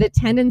 So the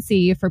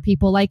tendency for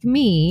people like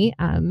me,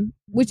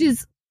 which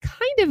is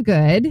kind of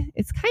good,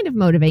 it's kind of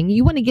motivating.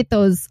 You want to get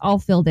those all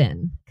filled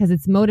in because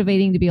it's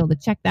motivating to be able to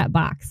check that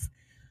box.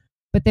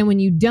 But then when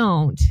you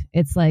don't,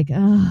 it's like,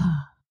 oh,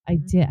 I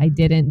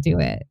didn't do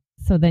it.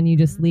 So then you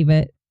just leave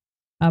it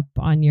up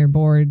on your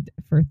board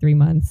for 3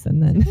 months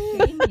and then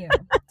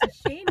to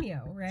shame you,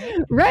 right?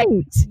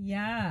 Right.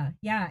 Yeah.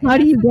 How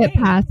do you get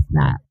past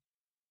that?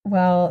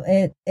 Well,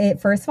 it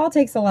first of all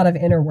takes a lot of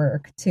inner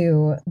work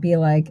to be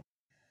like,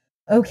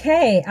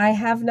 okay, I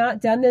have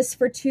not done this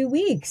for 2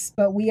 weeks,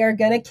 but we are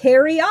going to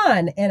carry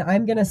on and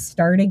I'm going to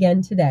start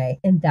again today.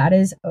 And that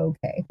is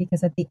okay,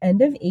 because at the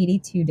end of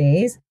 82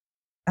 days,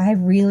 I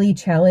really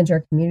challenge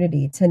our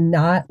community to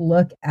not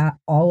look at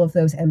all of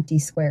those empty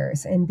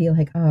squares and be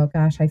like, oh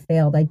gosh, I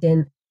failed. I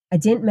didn't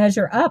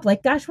measure up.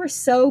 Like, gosh, we're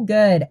so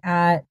good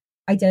at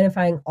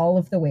identifying all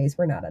of the ways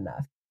we're not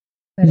enough.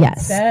 But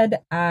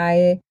instead,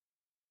 I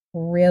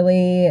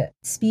really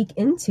speak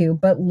into,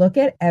 but look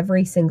at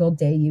every single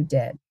day you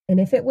did. And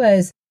if it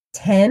was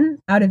 10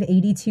 out of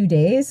 82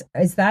 days,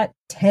 is that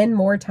 10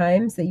 more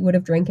times that you would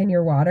have drinking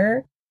your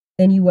water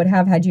than you would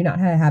have had you not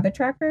had a habit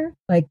tracker,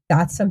 like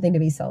that's something to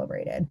be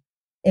celebrated.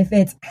 If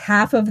it's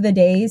half of the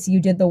days you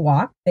did the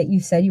walk that you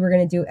said you were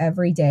going to do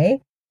every day,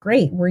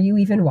 great. Were you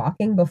even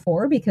walking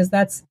before? Because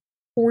that's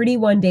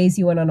 41 days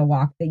you went on a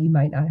walk that you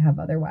might not have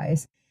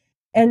otherwise.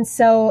 And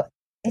so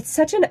it's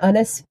such an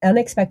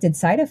unexpected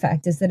side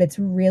effect is that it's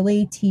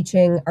really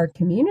teaching our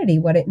community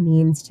what it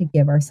means to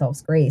give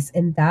ourselves grace.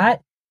 And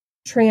that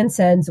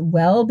transcends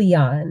well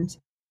beyond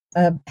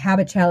a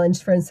habit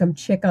challenge for some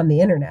chick on the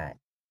internet.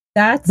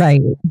 That's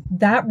right.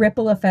 That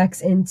ripple effects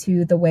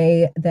into the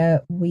way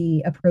that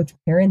we approach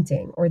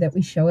parenting or that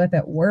we show up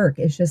at work.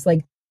 It's just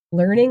like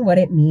learning what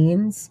it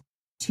means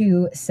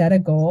to set a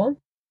goal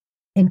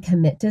and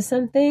commit to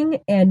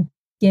something and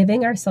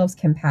giving ourselves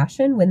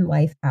compassion when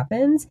life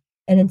happens,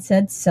 and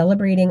instead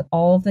celebrating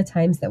all of the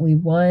times that we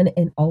won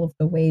and all of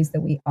the ways that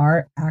we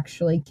are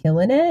actually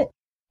killing it,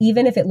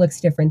 even if it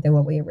looks different than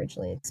what we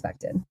originally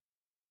expected.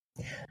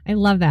 I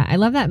love that. I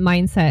love that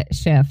mindset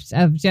shift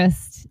of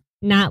just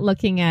not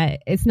looking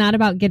at, it's not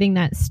about getting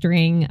that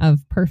string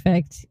of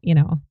perfect,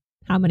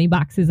 how many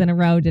boxes in a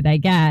row did I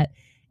get?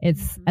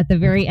 It's at the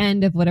very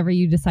end of whatever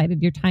you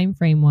decided your time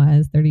frame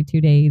was, 32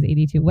 days,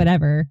 82,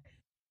 whatever,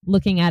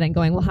 looking at it and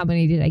going, well, how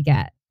many did I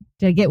get?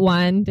 Did I get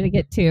one? Did I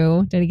get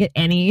two? Did I get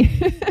any?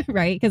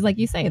 Right? Because like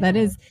you say,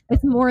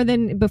 it's more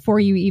than before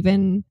you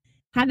even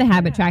had the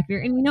habit tracker.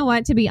 And you know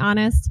what? To be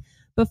honest,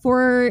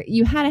 before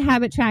you had a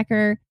habit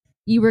tracker,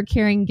 you were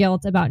carrying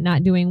guilt about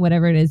not doing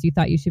whatever it is you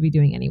thought you should be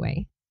doing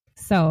anyway.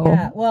 So,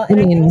 well, and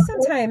I think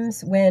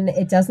sometimes when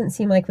it doesn't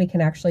seem like we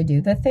can actually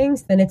do the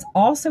things, then it's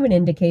also an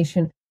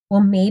indication, well,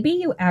 maybe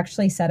you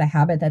actually set a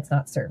habit that's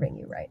not serving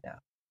you right now.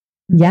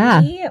 Yeah.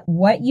 Maybe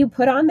what you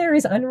put on there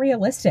is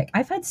unrealistic.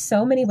 I've had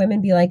so many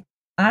women be like,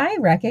 I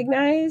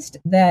recognized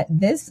that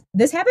this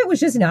habit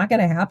was just not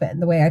going to happen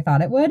the way I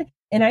thought it would.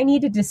 And I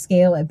needed to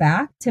scale it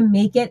back to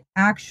make it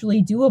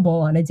actually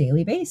doable on a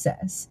daily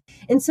basis.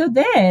 And so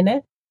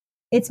then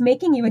it's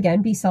making you,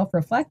 again, be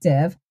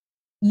self-reflective.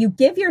 You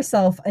give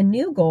yourself a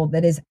new goal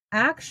that is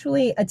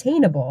actually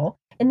attainable,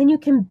 and then you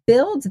can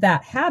build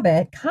that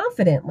habit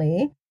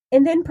confidently.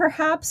 And then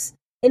perhaps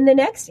in the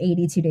next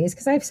 82 days,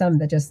 because I have some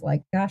that just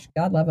like, gosh,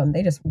 God love them.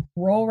 They just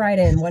roll right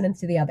in one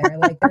into the other,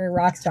 like they're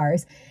rock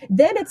stars.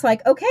 Then it's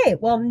like, okay,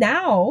 well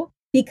now,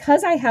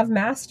 because I have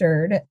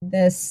mastered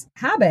this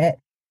habit,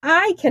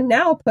 I can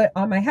now put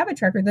on my habit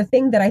tracker the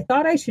thing that I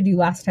thought I should do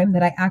last time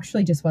that I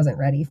actually just wasn't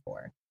ready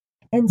for.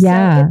 And so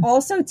it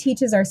also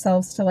teaches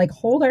ourselves to like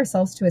hold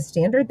ourselves to a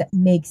standard that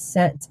makes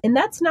sense. And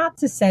that's not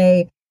to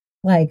say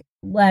like,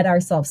 let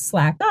ourselves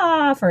slack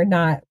off or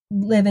not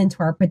live into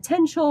our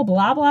potential,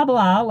 blah, blah,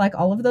 blah, like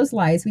all of those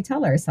lies we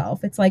tell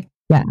ourselves. It's like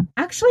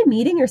actually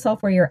meeting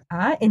yourself where you're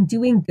at and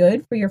doing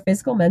good for your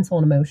physical, mental,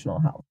 and emotional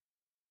health.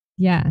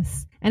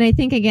 Yes. And I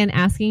think, again,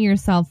 asking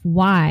yourself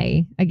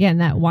why, again,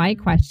 that why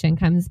question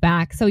comes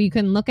back. So you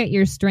can look at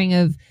your string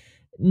of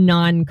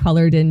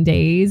non-colored in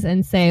days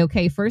and say,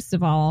 okay, first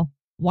of all,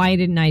 why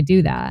didn't I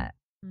do that?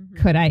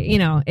 Could I,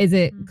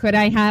 could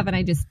I have, and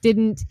I just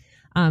didn't?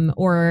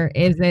 Or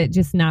is it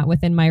just not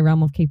within my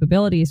realm of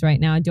capabilities right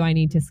now? Do I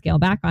need to scale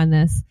back on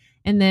this?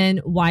 And then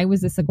why was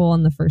this a goal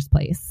in the first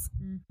place?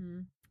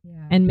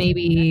 And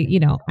maybe,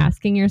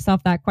 asking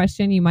yourself that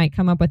question, you might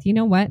come up with, you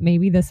know what,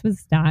 maybe this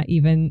was not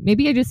even,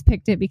 maybe I just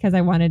picked it because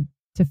I wanted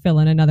to fill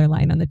in another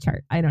line on the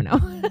chart. I don't know.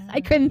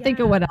 I couldn't think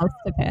of what else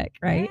to pick.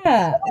 Right.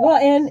 Yeah. Well,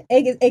 and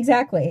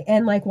exactly.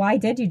 And like, why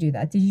did you do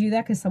that? Did you do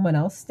that because someone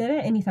else did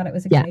it and you thought it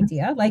was a good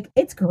idea? Like,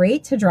 it's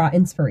great to draw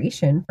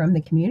inspiration from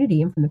the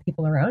community and from the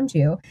people around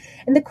you.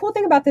 And the cool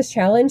thing about this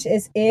challenge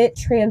is it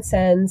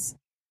transcends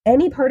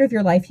any part of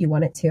your life you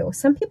want it to.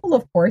 Some people,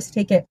 of course,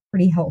 take it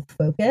pretty health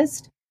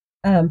focused,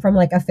 from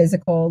like a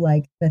physical,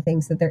 like the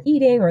things that they're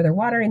eating or their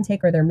water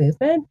intake or their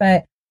movement.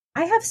 But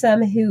I have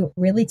some who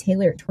really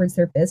tailor it towards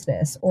their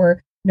business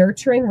or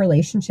nurturing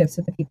relationships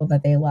with the people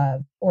that they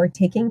love or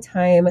taking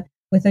time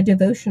with a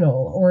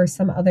devotional or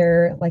some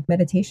other like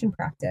meditation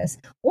practice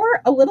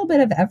or a little bit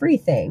of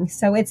everything.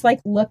 So it's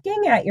like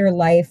looking at your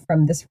life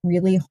from this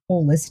really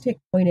holistic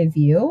point of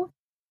view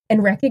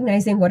and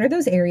recognizing what are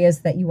those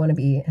areas that you want to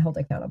be held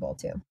accountable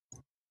to.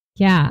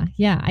 Yeah.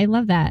 Yeah. I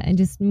love that. And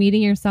just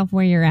meeting yourself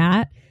where you're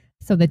at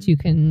so that you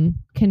can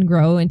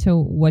grow into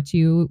what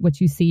you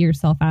see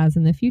yourself as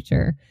in the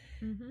future.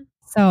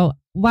 So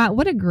wow,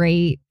 what a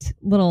great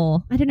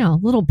little, I'm going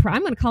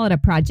to call it a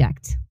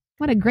project.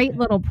 What a great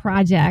little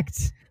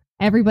project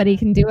everybody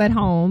can do at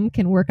home,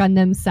 can work on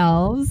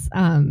themselves.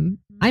 I'm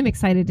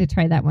excited to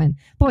try that one.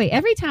 Boy,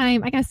 every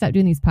time I got to stop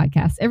doing these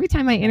podcasts, every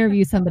time I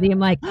interview somebody, I'm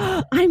like,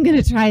 oh, I'm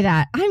going to try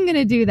that. I'm going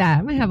to do that.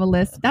 I'm going to have a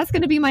list. That's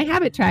going to be my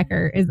habit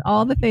tracker, is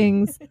all the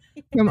things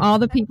from all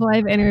the people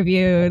I've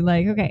interviewed.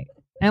 Like, okay,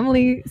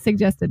 Emily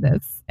suggested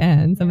this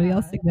and somebody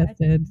else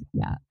suggested.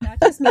 That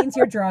just means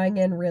you're drawing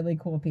in really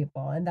cool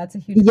people. And that's a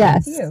huge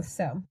plus to you.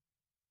 So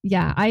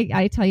yeah,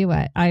 I tell you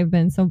what, I've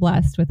been so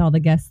blessed with all the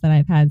guests that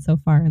I've had so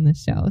far in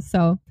this show.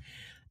 So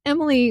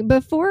Emily,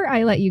 before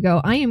I let you go,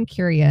 I am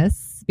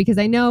curious, this? Because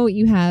I know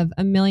you have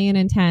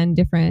 1,000,010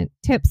 different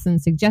tips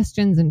and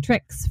suggestions and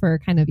tricks for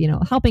kind of,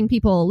 helping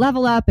people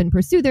level up and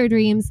pursue their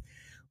dreams.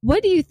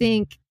 What do you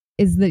think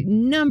is the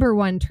number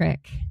one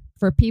trick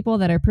for people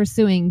that are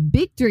pursuing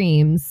big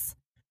dreams,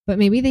 but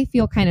maybe they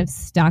feel kind of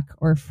stuck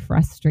or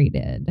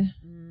frustrated?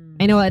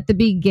 I know at the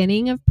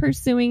beginning of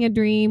pursuing a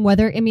dream,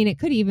 it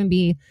could even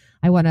be,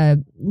 I want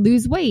to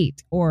lose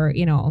weight, or,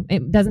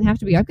 it doesn't have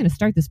to be, I'm going to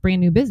start this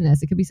brand new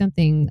business. It could be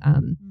something,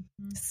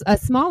 a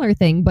smaller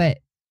thing. But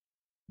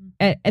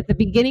at the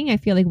beginning, I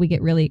feel like we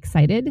get really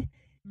excited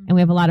and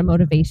we have a lot of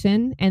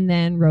motivation, and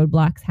then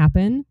roadblocks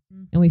happen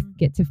and we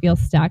get to feel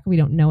stuck. We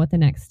don't know what the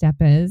next step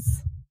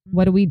is.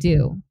 What do we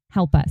do?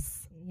 Help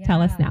us. Yeah,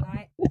 tell us now.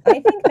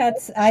 I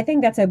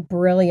think that's a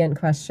brilliant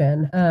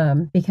question.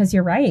 Because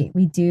you're right.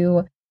 We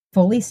do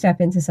fully step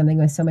into something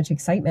with so much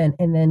excitement,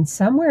 and then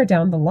somewhere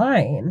down the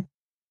line,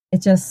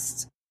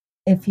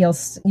 you feel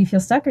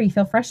stuck or you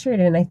feel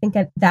frustrated. And I think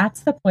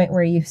that's the point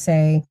where you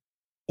say,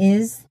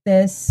 is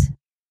this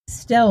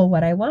still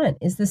what I want?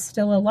 Is this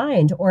still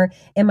aligned? Or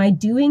am I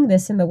doing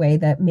this in the way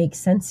that makes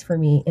sense for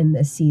me in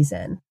this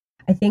season?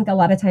 I think a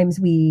lot of times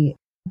we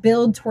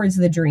build towards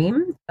the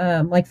dream.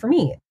 Like for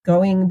me,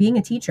 being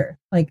a teacher,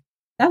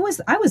 I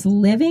was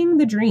living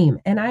the dream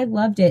and I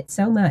loved it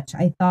so much,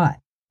 I thought,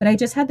 but I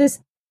just had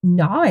this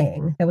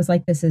gnawing that was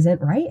like, this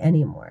isn't right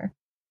anymore.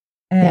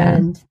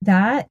 And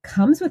that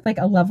comes with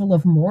a level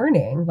of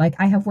mourning.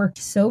 I have worked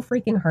so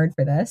freaking hard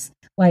for this.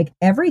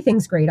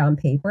 Everything's great on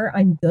paper.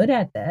 I'm good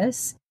at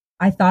this.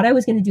 I thought I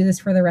was going to do this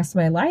for the rest of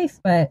my life,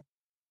 but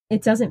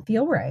it doesn't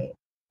feel right.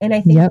 And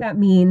I think that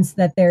means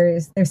that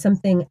there's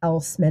something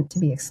else meant to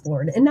be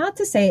explored. And not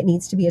to say it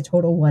needs to be a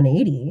total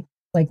 180,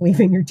 like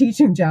leaving your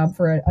teaching job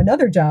for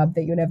another job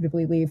that you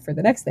inevitably leave for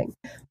the next thing.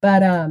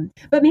 But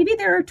maybe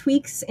there are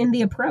tweaks in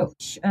the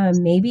approach.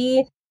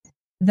 Maybe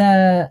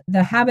the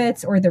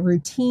habits or the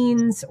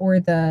routines or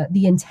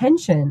the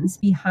intentions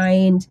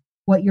behind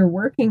what you're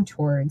working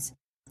towards,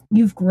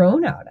 you've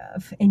grown out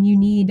of, and you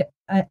need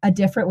a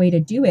different way to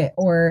do it,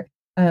 or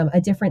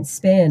a different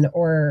spin,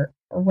 or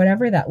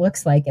whatever that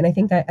looks like. And I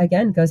think that,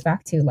 again, goes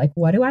back to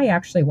what do I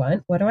actually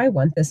want? What do I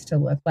want this to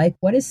look like?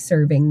 What is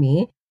serving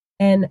me?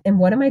 And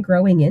what am I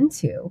growing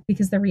into?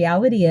 Because the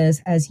reality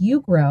is, as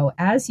you grow,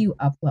 as you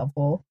up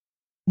level,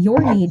 your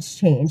needs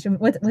change.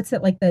 What's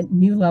it, the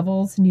new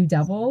levels, new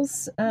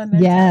devils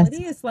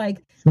mentality? It's all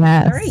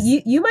right,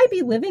 you might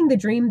be living the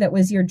dream that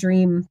was your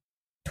dream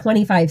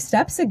 25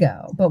 steps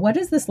ago, but what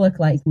does this look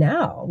like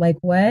now?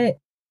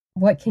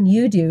 What can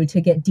you do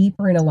to get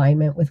deeper in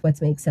alignment with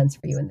what makes sense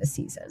for you in this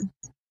season?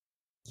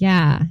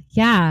 Yeah.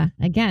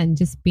 Again,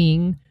 just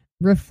being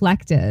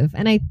reflective.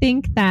 And I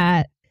think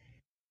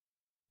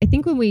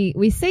when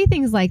we say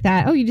things like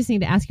that, you just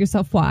need to ask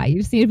yourself why. You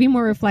just need to be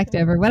more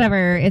reflective or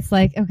whatever. It's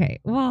okay,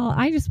 well,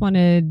 I just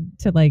wanted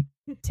to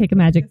take a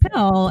magic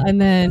pill, and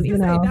then,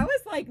 that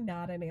was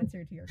not an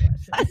answer to your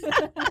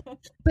question.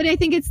 But I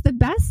think it's the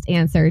best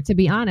answer, to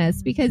be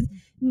honest, because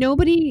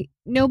nobody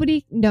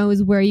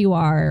knows where you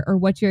are or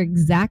what you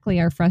exactly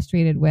are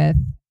frustrated with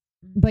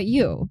but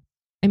you.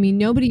 I mean,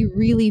 nobody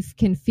really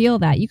can feel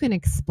that. You can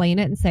explain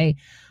it and say,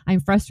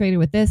 I'm frustrated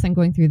with this, I'm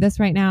going through this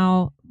right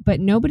now, but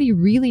nobody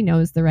really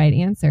knows the right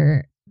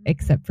answer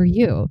except for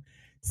you.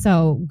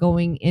 So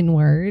going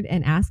inward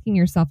and asking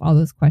yourself all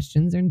those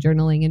questions, and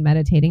journaling and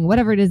meditating,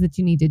 whatever it is that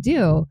you need to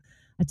do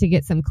to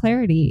get some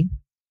clarity.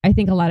 I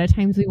think a lot of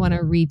times we want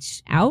to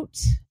reach out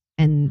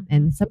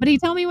and somebody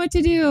tell me what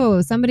to do.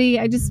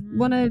 I just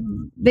want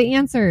the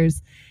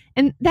answers.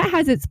 And that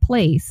has its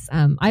place.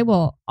 I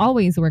will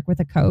always work with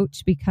a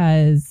coach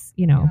because,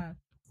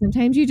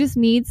 sometimes you just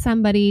need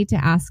somebody to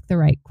ask the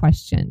right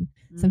question.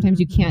 Sometimes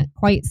you can't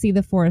quite see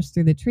the forest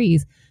through the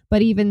trees,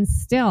 but even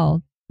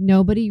still,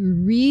 nobody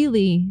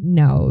really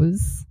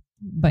knows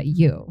but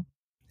you.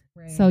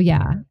 Right. So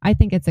I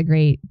think it's a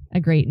great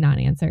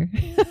non-answer.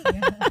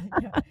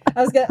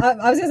 I was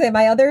gonna say,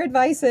 my other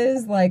advice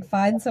is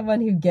find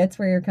someone who gets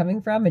where you're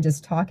coming from and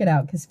just talk it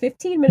out. Because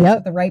 15 minutes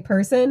with the right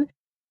person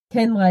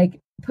can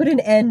put an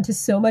end to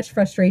so much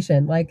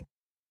frustration.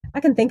 I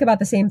can think about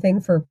the same thing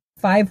for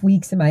 5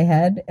 weeks in my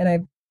head,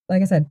 and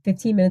like I said,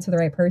 15 minutes with the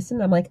right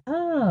person, I'm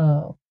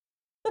oh.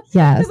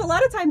 Yes. Because a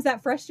lot of times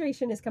that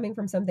frustration is coming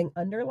from something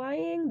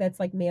underlying that's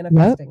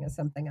manifesting as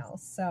something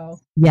else. So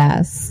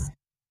yes.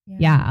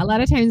 Yeah. A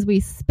lot of times we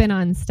spin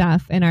on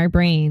stuff in our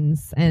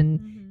brains, and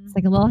it's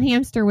like a little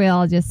hamster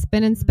wheel, just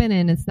spinning.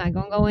 It's not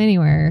going to go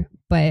anywhere,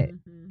 but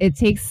it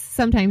takes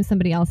sometimes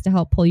somebody else to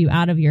help pull you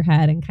out of your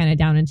head and kind of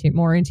down into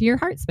your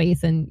heart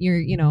space. And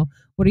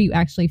what are you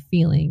actually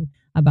feeling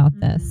about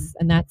this?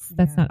 And that's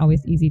not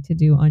always easy to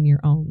do on your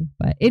own,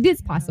 but it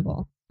is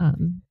possible.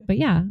 But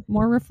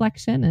more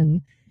reflection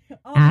and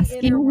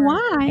asking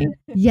why.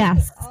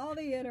 Yes. All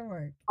the inner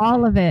work.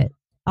 All of it.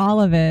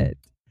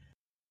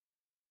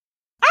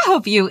 I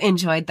hope you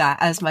enjoyed that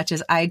as much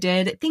as I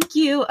did. Thank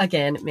you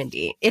again,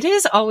 Mindy. It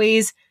is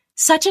always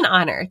such an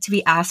honor to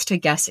be asked to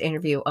guest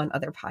interview on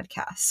other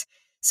podcasts.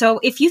 So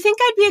if you think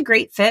I'd be a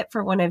great fit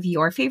for one of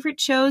your favorite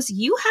shows,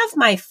 you have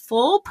my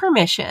full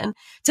permission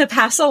to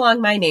pass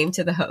along my name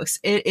to the host.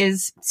 It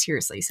is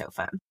seriously so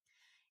fun.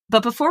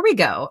 But before we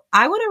go,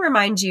 I want to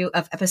remind you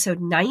of episode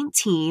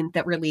 19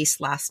 that released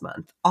last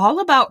month,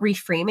 all about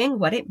reframing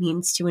what it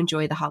means to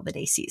enjoy the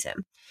holiday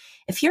season.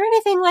 If you're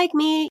anything like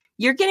me,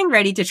 you're getting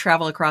ready to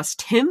travel across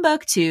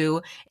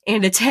Timbuktu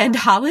and attend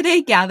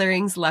holiday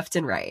gatherings left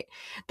and right.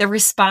 The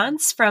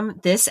response from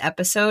this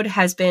episode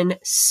has been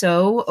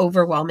so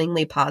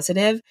overwhelmingly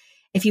positive.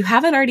 If you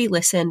haven't already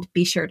listened,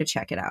 be sure to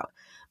check it out.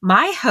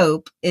 My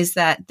hope is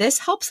that this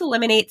helps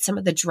eliminate some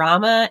of the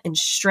drama and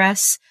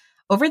stress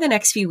over the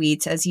next few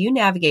weeks as you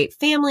navigate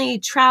family,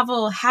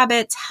 travel,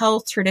 habits,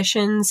 health,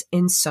 traditions,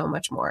 and so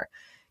much more.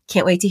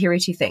 Can't wait to hear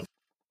what you think.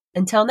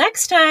 Until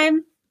next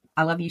time,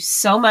 I love you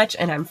so much,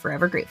 and I'm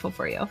forever grateful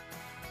for you.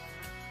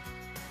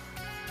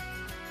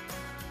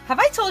 Have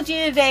I told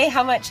you today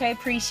how much I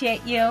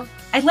appreciate you?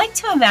 I'd like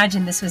to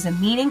imagine this was a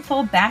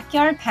meaningful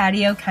backyard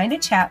patio kind of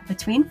chat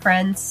between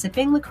friends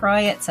sipping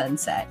LaCroix at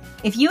sunset.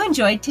 If you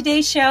enjoyed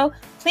today's show,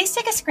 please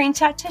take a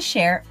screenshot to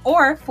share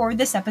or forward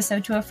this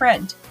episode to a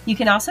friend. You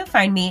can also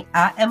find me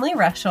at Emily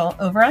Rushell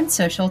over on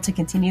social to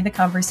continue the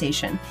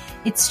conversation.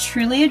 It's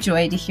truly a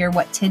joy to hear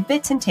what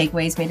tidbits and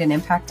takeaways made an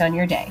impact on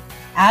your day.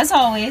 As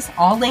always,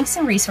 all links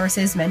and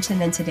resources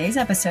mentioned in today's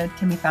episode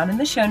can be found in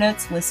the show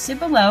notes listed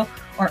below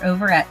or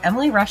over at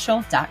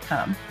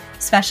emilyrushell.com.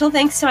 Special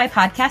thanks to my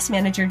podcast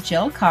manager,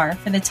 Jill Carr,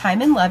 for the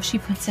time and love she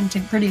puts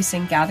into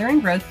producing Gather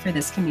and Growth for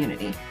this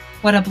community.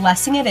 What a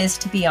blessing it is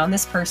to be on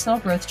this personal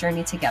growth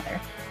journey together.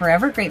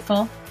 Forever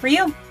grateful for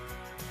you.